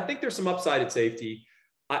see. I think there's some upside at safety.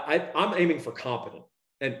 I'm aiming for competent,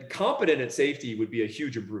 and competent at safety would be a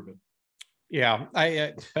huge improvement. Yeah.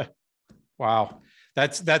 Wow.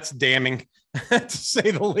 That's damning to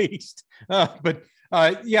say the least. But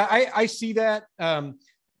I see that.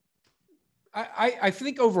 I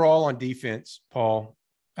think overall on defense, Paul,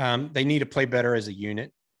 they need to play better as a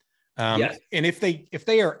unit. Yes. And if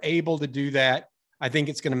they are able to do that, I think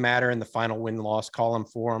it's going to matter in the final win-loss column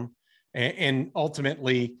for them. And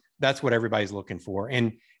ultimately, that's what everybody's looking for.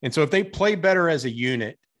 And so if they play better as a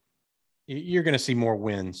unit, you're going to see more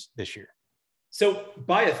wins this year. So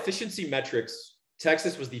by efficiency metrics,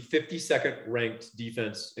 Texas was the 52nd ranked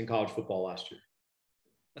defense in college football last year.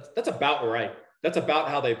 That's about right. That's about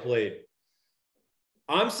how they played.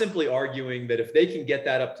 I'm simply arguing that if they can get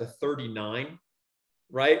that up to 39,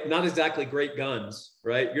 right? Not exactly great guns,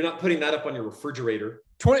 right? You're not putting that up on your refrigerator.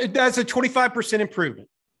 That's a 25% improvement.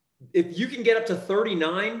 If you can get up to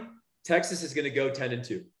 39, Texas is going to go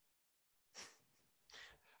 10-2.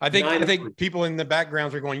 I think people in the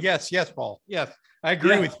backgrounds are going, yes, Paul. Yes, I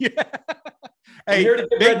agree with you. Hey, here to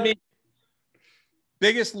get red meat.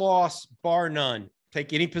 Biggest loss, bar none.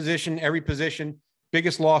 Take any position, every position.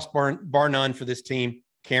 Biggest loss, bar none for this team,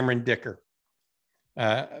 Cameron Dicker,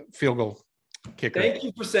 field goal kicker. Thank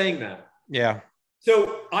you for saying that. Yeah.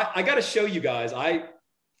 So I got to show you guys.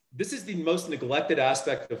 This is the most neglected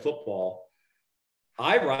aspect of football.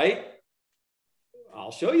 I'll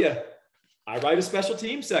show you. I write a special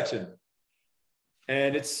team section.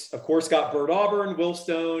 And it's, of course, got Bert Auburn, Will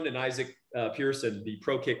Stone, and Isaac Pearson, the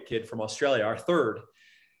pro kick kid from Australia, our third.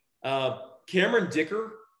 Cameron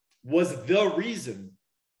Dicker was the reason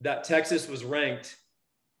that Texas was ranked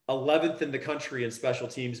 11th in the country in special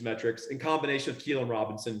teams metrics in combination with Keelan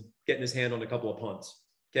Robinson getting his hand on a couple of punts.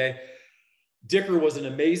 Okay. Dicker was an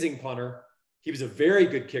amazing punter. He was a very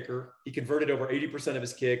good kicker. He converted over 80% of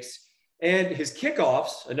his kicks, and his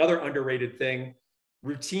kickoffs, another underrated thing,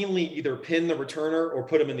 routinely either pin the returner or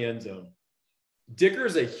put him in the end zone. Dicker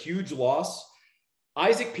is a huge loss.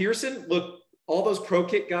 Isaac Pearson, look, all those pro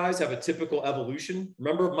kick guys have a typical evolution.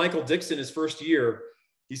 Remember Michael Dixon, his first year,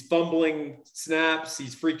 he's fumbling snaps,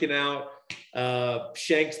 he's freaking out,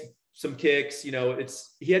 shanks some kicks. You know,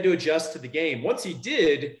 he had to adjust to the game. Once he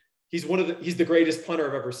did, he's the greatest punter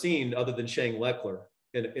I've ever seen, other than Shane Lechler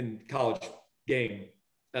in college game.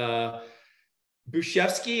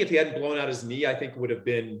 Bushevsky, if he hadn't blown out his knee, I think would have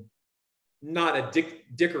been not a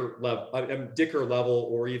Dicker level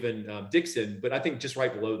or even Dixon, but I think just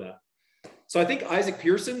right below that. So I think Isaac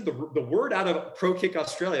Pearson, the word out of Pro Kick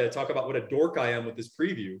Australia, talk about what a dork I am with this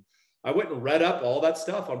preview. I went and read up all that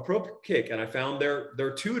stuff on Pro Kick, and I found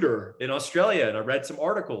their tutor in Australia, and I read some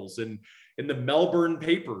articles in the Melbourne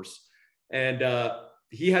papers. And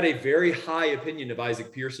he had a very high opinion of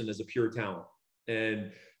Isaac Pearson as a pure talent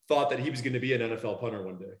and thought that he was going to be an NFL punter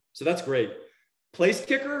one day. So that's great. Place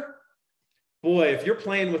kicker, boy, if you're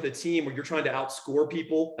playing with a team where you're trying to outscore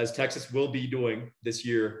people, as Texas will be doing this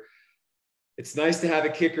year, it's nice to have a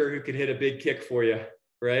kicker who can hit a big kick for you,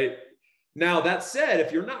 right? Now, that said,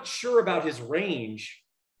 if you're not sure about his range,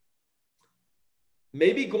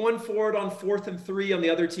 maybe going for it on 4th and 3 on the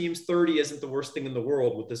other team's 30 isn't the worst thing in the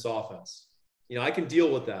world with this offense. You know, I can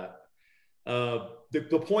deal with that.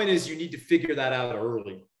 The point is you need to figure that out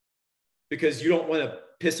early, because you don't want to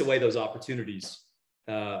piss away those opportunities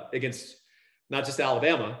against not just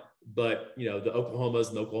Alabama, but, you know, the Oklahomas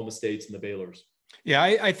and the Oklahoma States and the Baylors. Yeah,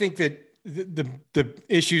 I think that the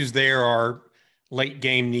issues there are late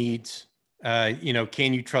game needs. You know,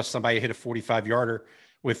 can you trust somebody to hit a 45-yarder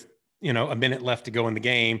with, you know, a minute left to go in the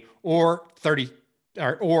game, or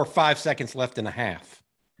 5 seconds left in a half?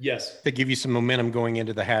 Yes. To give you some momentum going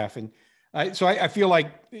into the half. And so I feel like,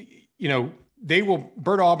 you know,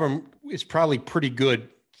 Bert Auburn is probably pretty good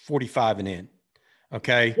 45 and in.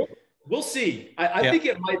 Okay. We'll see. I think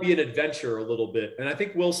it might be an adventure a little bit. And I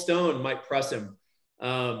think Will Stone might press him.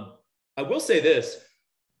 I will say this,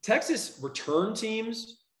 Texas return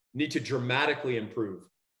teams need to dramatically improve.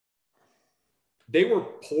 They were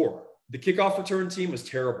poor. The kickoff return team was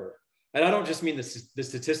terrible. And I don't just mean the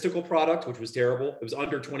statistical product, which was terrible. It was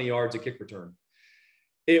under 20 yards a kick return.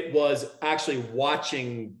 It was actually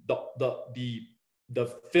watching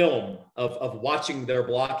the film of watching their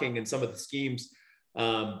blocking and some of the schemes.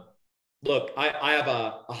 Look, I have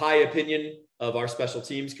a high opinion of our special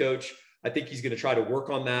teams coach. I think he's going to try to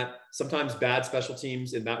work on that. Sometimes bad special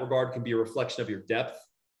teams in that regard can be a reflection of your depth,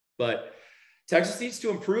 but Texas needs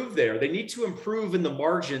to improve there. They need to improve in the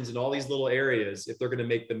margins in all these little areas if they're going to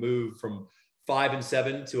make the move from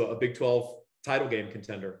 5-7 to a Big 12 title game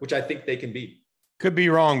contender, which I think they can be. Could be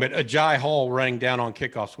wrong, but Ajay Hall running down on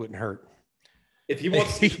kickoffs wouldn't hurt. If he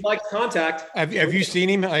wants to like contact. Have you seen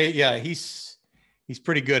him? Yeah, he's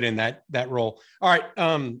pretty good in that role. All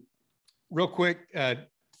right. Real quick,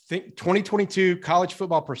 2022 college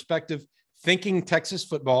football perspective, Thinking Texas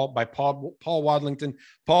Football by Paul Wadlington.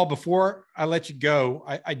 Paul, before I let you go,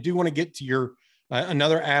 I do want to get to your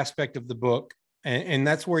another aspect of the book, and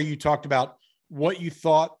that's where you talked about what you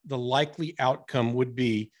thought the likely outcome would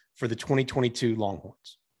be for the 2022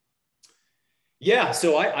 Longhorns. Yeah,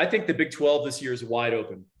 so I think the Big 12 this year is wide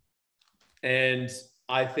open. And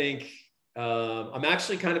I think I'm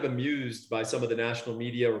actually kind of amused by some of the national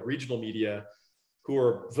media or regional media who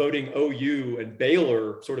are voting OU and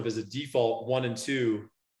Baylor sort of as a default 1 and 2.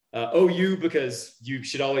 OU because you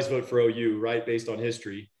should always vote for OU, right, based on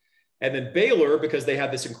history. And then Baylor because they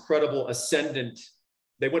have this incredible ascendant.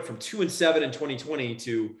 They went from 2-7 in 2020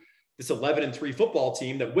 to this 11-3 football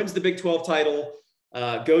team that wins the Big 12 title,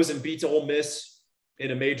 goes and beats Ole Miss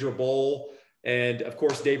in a major bowl. And of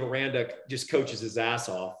course, Dave Aranda just coaches his ass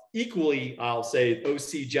off. Equally, I'll say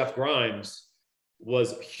OC Jeff Grimes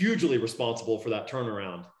was hugely responsible for that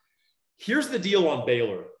turnaround. Here's the deal on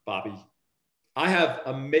Baylor, Bobby. I have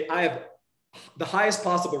the highest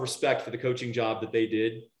possible respect for the coaching job that they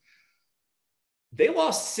did. They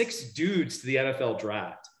lost 6 dudes to the NFL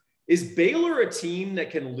draft. Is Baylor a team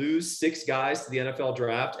that can lose 6 guys to the NFL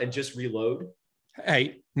draft and just reload?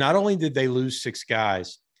 Hey, not only did they lose 6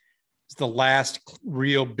 guys, it's the last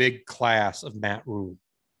real big class of Matt Rhule.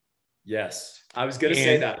 Yes, I was going to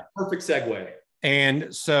say that. Perfect segue.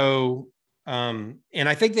 And so, and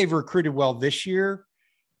I think they've recruited well this year,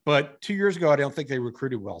 but 2 years ago, I don't think they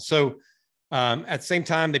recruited well. So At the same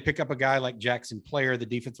time, they pick up a guy like Jackson Player, the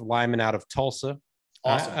defensive lineman out of Tulsa,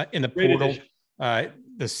 Awesome. in the Great portal. addition.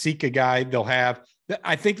 The Sika guy they'll have.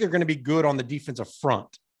 I think they're going to be good on the defensive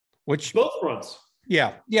front, which Both fronts.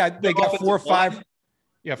 yeah, they got 4 or 5.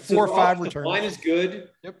 Yeah, 4 or 5 returns. Line is good.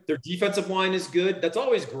 Yep. Their defensive line is good. That's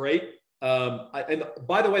always great. And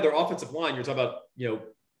by the way, their offensive line, you're talking about,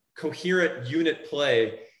 coherent unit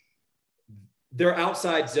play. Their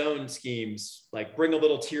outside zone schemes, like, bring a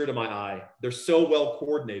little tear to my eye. They're so well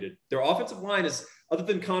coordinated. Their offensive line is, other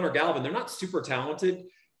than Connor Galvin, they're not super talented.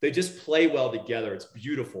 They just play well together. It's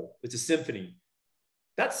beautiful. It's a symphony.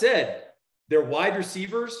 That said, their wide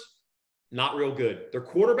receivers, not real good. Their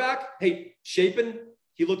quarterback, hey, Shapen,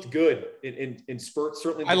 he looked good in spurts.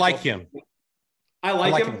 Certainly, I like him. I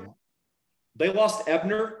like him. They lost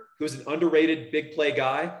Ebner, who's an underrated big play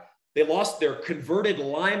guy. They lost their converted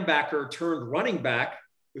linebacker turned running back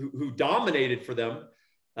who dominated for them.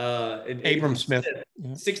 Abram Smith,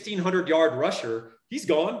 1,600-yard rusher. He's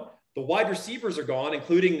gone. The wide receivers are gone,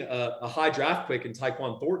 including a high draft pick in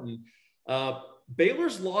Tyquan Thornton.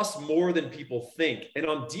 Baylor's lost more than people think. And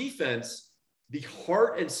on defense, the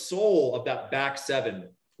heart and soul of that back seven,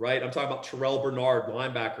 right? I'm talking about Terrell Bernard,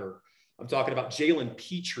 linebacker. I'm talking about Jalen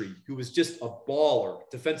Petrie, who was just a baller,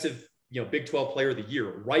 defensive, Big 12 player of the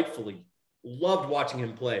year, rightfully. Loved watching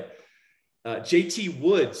him play. JT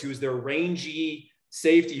Woods, who was their rangy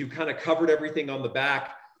safety, who kind of covered everything on the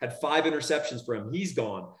back, had 5 interceptions for him. He's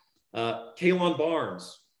gone. Kalen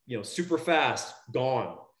Barnes, super fast,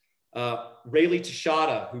 gone. Rayleigh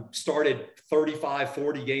Tashada, who started 35,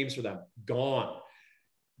 40 games for them, gone.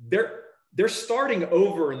 They're starting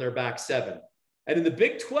over in their back seven. And in the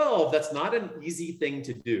Big 12, that's not an easy thing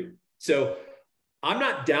to do. So I'm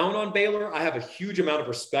not down on Baylor. I have a huge amount of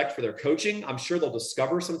respect for their coaching. I'm sure they'll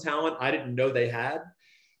discover some talent I didn't know they had,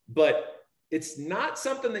 but it's not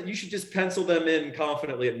something that you should just pencil them in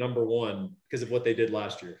confidently at number 1 because of what they did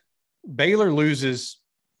last year. Baylor loses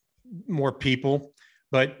more people,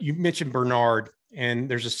 but you mentioned Bernard, and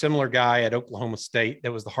there's a similar guy at Oklahoma State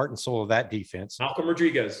that was the heart and soul of that defense. Malcolm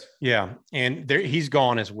Rodriguez. Yeah, and he's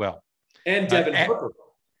gone as well. And Devin Harper.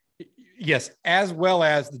 Yes, as well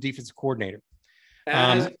as the defensive coordinator.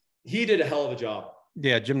 He did a hell of a job.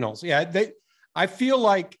 Yeah, Jim Knowles. Yeah, I feel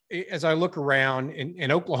like as I look around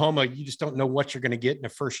in Oklahoma, you just don't know what you're going to get in the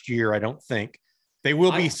first year. I don't think they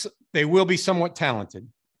will be somewhat talented.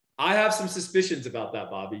 I have some suspicions about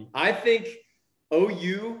that, Bobby. I think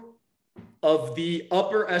OU, of the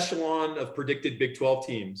upper echelon of predicted Big 12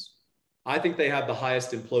 teams, I think they have the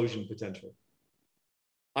highest implosion potential.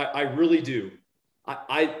 I really do.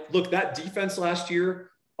 I look, that defense last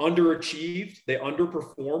year underachieved. They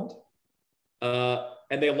underperformed.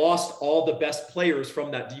 And they lost all the best players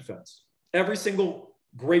from that defense. Every single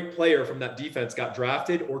great player from that defense got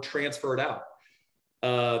drafted or transferred out.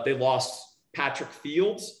 They lost Patrick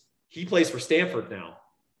Fields. He plays for Stanford now.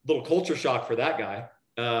 Little culture shock for that guy.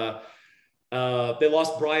 They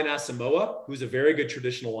lost Brian Asamoah, who's a very good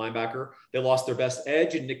traditional linebacker. They lost their best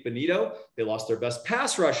edge in Nick Benito. They lost their best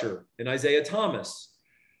pass rusher in Isaiah Thomas.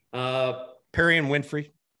 Perrion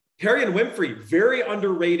Winfrey, very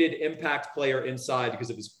underrated impact player inside because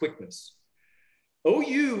of his quickness.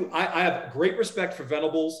 OU, I have great respect for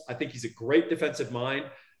Venables. I think he's a great defensive mind.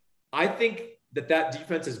 I think that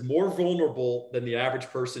defense is more vulnerable than the average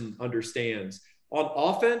person understands. On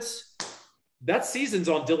offense, that season's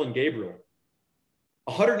on Dylan Gabriel.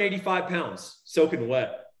 185 pounds, soaking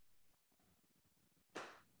wet.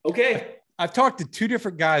 Okay. I've talked to 2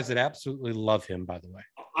 different guys that absolutely love him, by the way.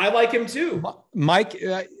 I like him too. Mike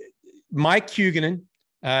Huguenin,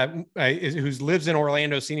 who lives in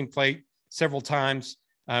Orlando, seen him play several times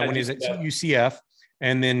when he was at UCF.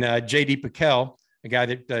 And then JD Piquel, a guy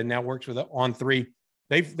that now works with On3.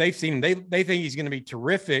 They've seen him. They think he's going to be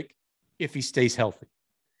terrific if he stays healthy.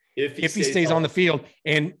 If he stays on the field.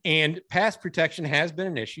 And pass protection has been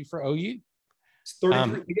an issue for OU. He gave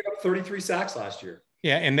up 33 sacks last year.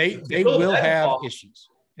 Yeah, and they will have issues.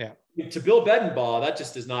 Yeah. To Bill Bedenbaugh, that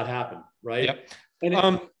just does not happen, right? Yep.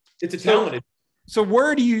 And it's a talented. So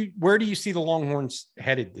where do you see the Longhorns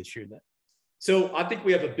headed this year then? So I think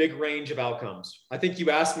we have a big range of outcomes. I think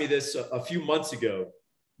you asked me this a few months ago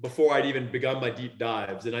before I'd even begun my deep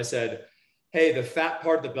dives. And I said, hey, the fat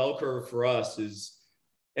part of the bell curve for us is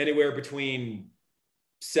anywhere between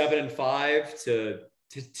 7-5 to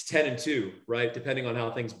 10-2, right? Depending on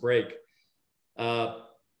how things break.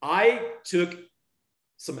 I took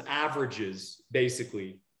some averages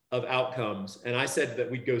basically of outcomes. And I said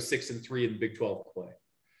that we'd go 6-3 in Big 12 play.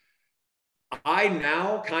 I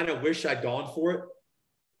now kind of wish I'd gone for it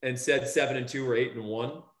and said 7-2 or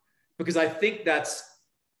 8-1, because I think that's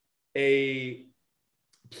a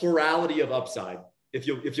plurality of upside. If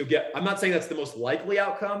you'll get, I'm not saying that's the most likely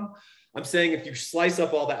outcome. I'm saying if you slice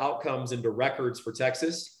up all the outcomes into records for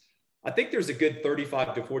Texas, I think there's a good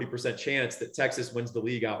 35 to 40% chance that Texas wins the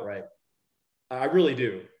league outright. I really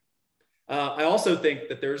do. I also think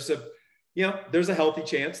that there's a healthy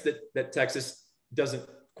chance that Texas doesn't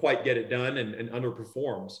quite get it done and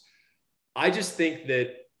underperforms. I just think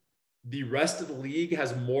that the rest of the league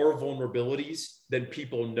has more vulnerabilities than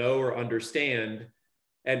people know or understand.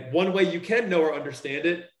 And one way you can know or understand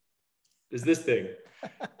it is this thing.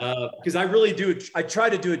 Because I really do. I try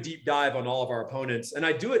to do a deep dive on all of our opponents, and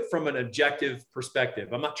I do it from an objective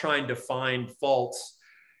perspective. I'm not trying to find faults.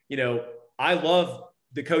 I love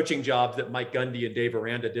the coaching jobs that Mike Gundy and Dave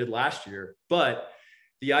Aranda did last year, but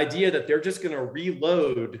the idea that they're just going to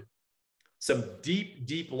reload some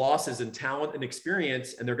deep losses in talent and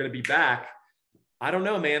experience, and they're going to be back. I don't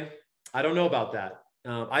know, man. I don't know about that.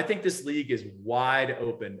 I think this league is wide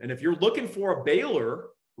open. And if you're looking for a Baylor,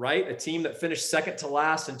 right, a team that finished second to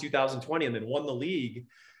last in 2020 and then won the league,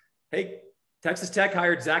 hey, Texas Tech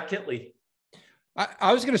hired Zach Kittley.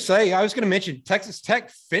 I was going to mention Texas Tech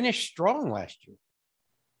finished strong last year.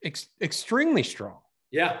 Extremely strong.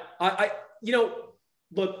 Yeah.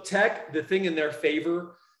 Look, Tech, the thing in their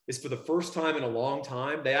favor is for the first time in a long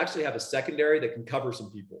time, they actually have a secondary that can cover some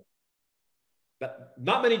people. But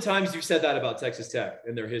not many times you've said that about Texas Tech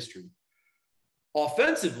in their history.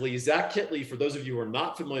 Offensively, Zach Kittley, for those of you who are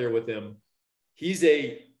not familiar with him, he's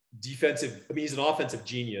an offensive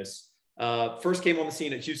genius. First came on the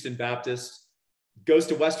scene at Houston Baptist, goes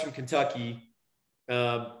to Western Kentucky.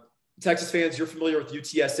 Texas fans, you're familiar with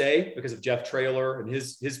UTSA because of Jeff Traylor and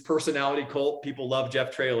his personality cult. People love Jeff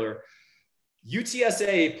Traylor.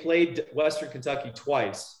 UTSA played Western Kentucky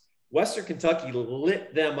twice. Western Kentucky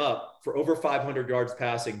lit them up for over 500 yards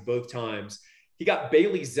passing both times. He got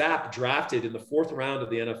Bailey Zapp drafted in the 4th round of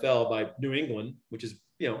the NFL by New England, which is,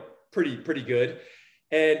 pretty good.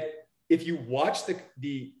 And if you watch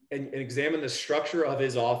and examine the structure of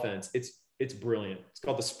his offense, it's brilliant. It's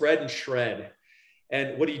called the spread and shred.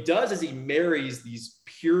 And what he does is he marries these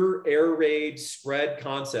pure air raid spread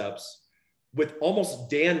concepts with almost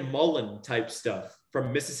Dan Mullen type stuff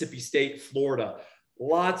from Mississippi State, Florida.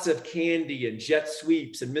 Lots of candy and jet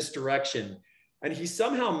sweeps and misdirection. And he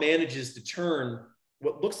somehow manages to turn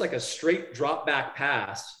what looks like a straight drop back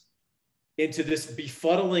pass into this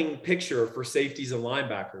befuddling picture for safeties and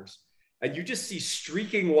linebackers. And you just see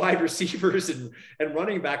streaking wide receivers and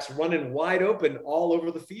running backs running wide open all over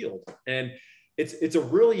the field. And it's a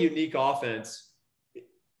really unique offense.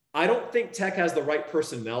 I don't think Tech has the right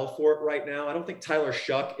personnel for it right now. I don't think Tyler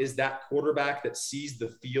Shuck is that quarterback that sees the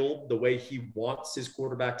field the way he wants his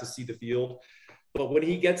quarterback to see the field. But when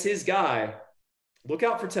he gets his guy, look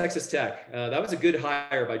out for Texas Tech. That was a good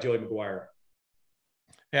hire by Joey McGuire.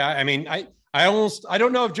 Yeah, I mean, I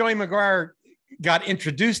don't know if Joey McGuire got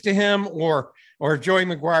introduced to him or if Joey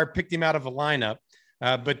McGuire picked him out of a lineup.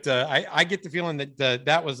 But I get the feeling that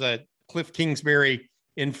that was a Cliff Kingsbury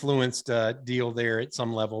influenced deal there at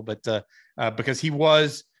some level, but because he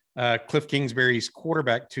was Cliff Kingsbury's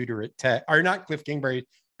quarterback tutor at Tech, or not Cliff Kingsbury,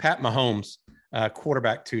 Pat Mahomes,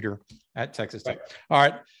 quarterback tutor at Texas Tech.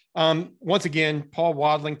 Right. All right. Once again, Paul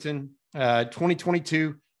Wadlington,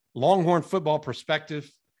 2022 Longhorn Football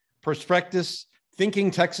Prospectus,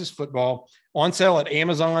 Thinking Texas Football, on sale at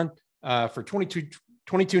Amazon for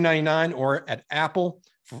 $22.99 or at Apple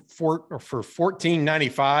for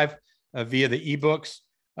 $14.95 via the ebooks.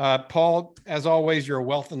 Paul, as always, you're a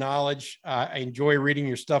wealth of knowledge. I enjoy reading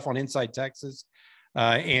your stuff on Inside Texas,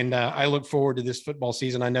 and I look forward to this football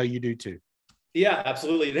season. I know you do too. Yeah,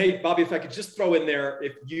 absolutely. And hey, Bobby, if I could just throw in there,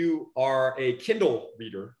 if you are a Kindle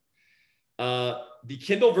reader, the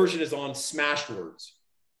Kindle version is on Smashwords.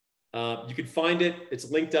 You can find it.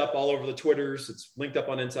 It's linked up all over the Twitters. It's linked up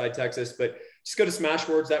on Inside Texas, but just go to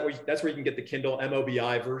Smashwords. That's where you can get the Kindle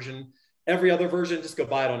MOBI version. Every other version, just go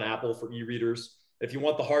buy it on Apple for e-readers. If you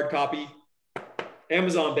want the hard copy,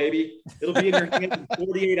 Amazon, baby. It'll be in your hand in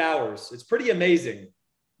 48 hours. It's pretty amazing.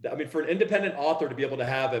 I mean, for an independent author to be able to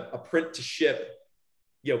have a print to ship,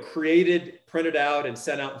 created, printed out, and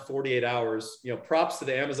sent out in 48 hours, props to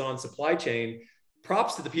the Amazon supply chain,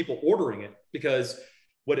 props to the people ordering it, because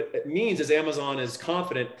what it means is Amazon is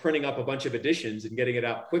confident printing up a bunch of editions and getting it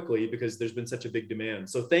out quickly because there's been such a big demand.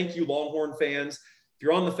 So thank you, Longhorn fans. If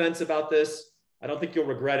you're on the fence about this, I don't think you'll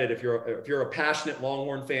regret it. If you're a passionate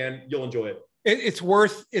Longhorn fan, you'll enjoy it. It's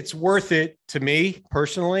worth it to me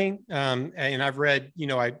personally. And I've read,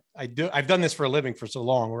 I've done this for a living for so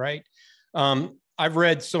long, right? I've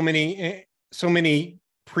read so many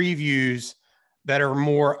previews that are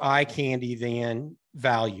more eye candy than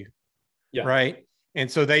value. right? And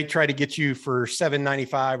so they try to get you for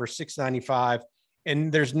 $7.95 or $6.95,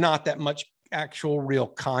 and there's not that much actual real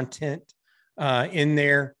content in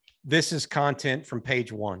there. This is content from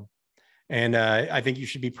page one. And I think you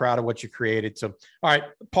should be proud of what you created. So, all right,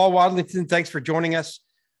 Paul Wadlington, thanks for joining us.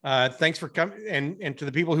 Thanks for coming. And to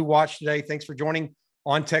the people who watched today, thanks for joining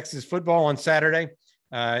On Texas Football on Saturday.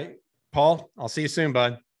 Paul, I'll see you soon,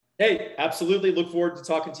 bud. Hey, absolutely. Look forward to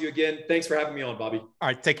talking to you again. Thanks for having me on, Bobby. All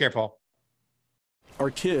right, take care, Paul.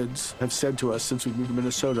 Our kids have said to us since we moved to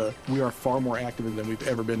Minnesota, we are far more active than we've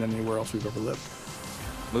ever been anywhere else we've ever lived.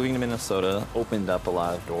 Moving to Minnesota opened up a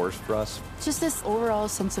lot of doors for us. Just this overall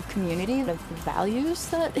sense of community, of values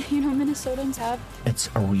that, Minnesotans have. It's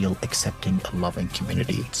a real accepting, loving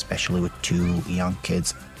community, especially with 2 young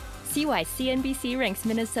kids. See why CNBC ranks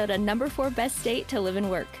Minnesota number 4 best state to live and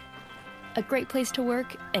work. A great place to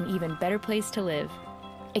work, an even better place to live.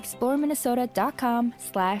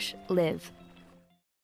 ExploreMinnesota.com/live.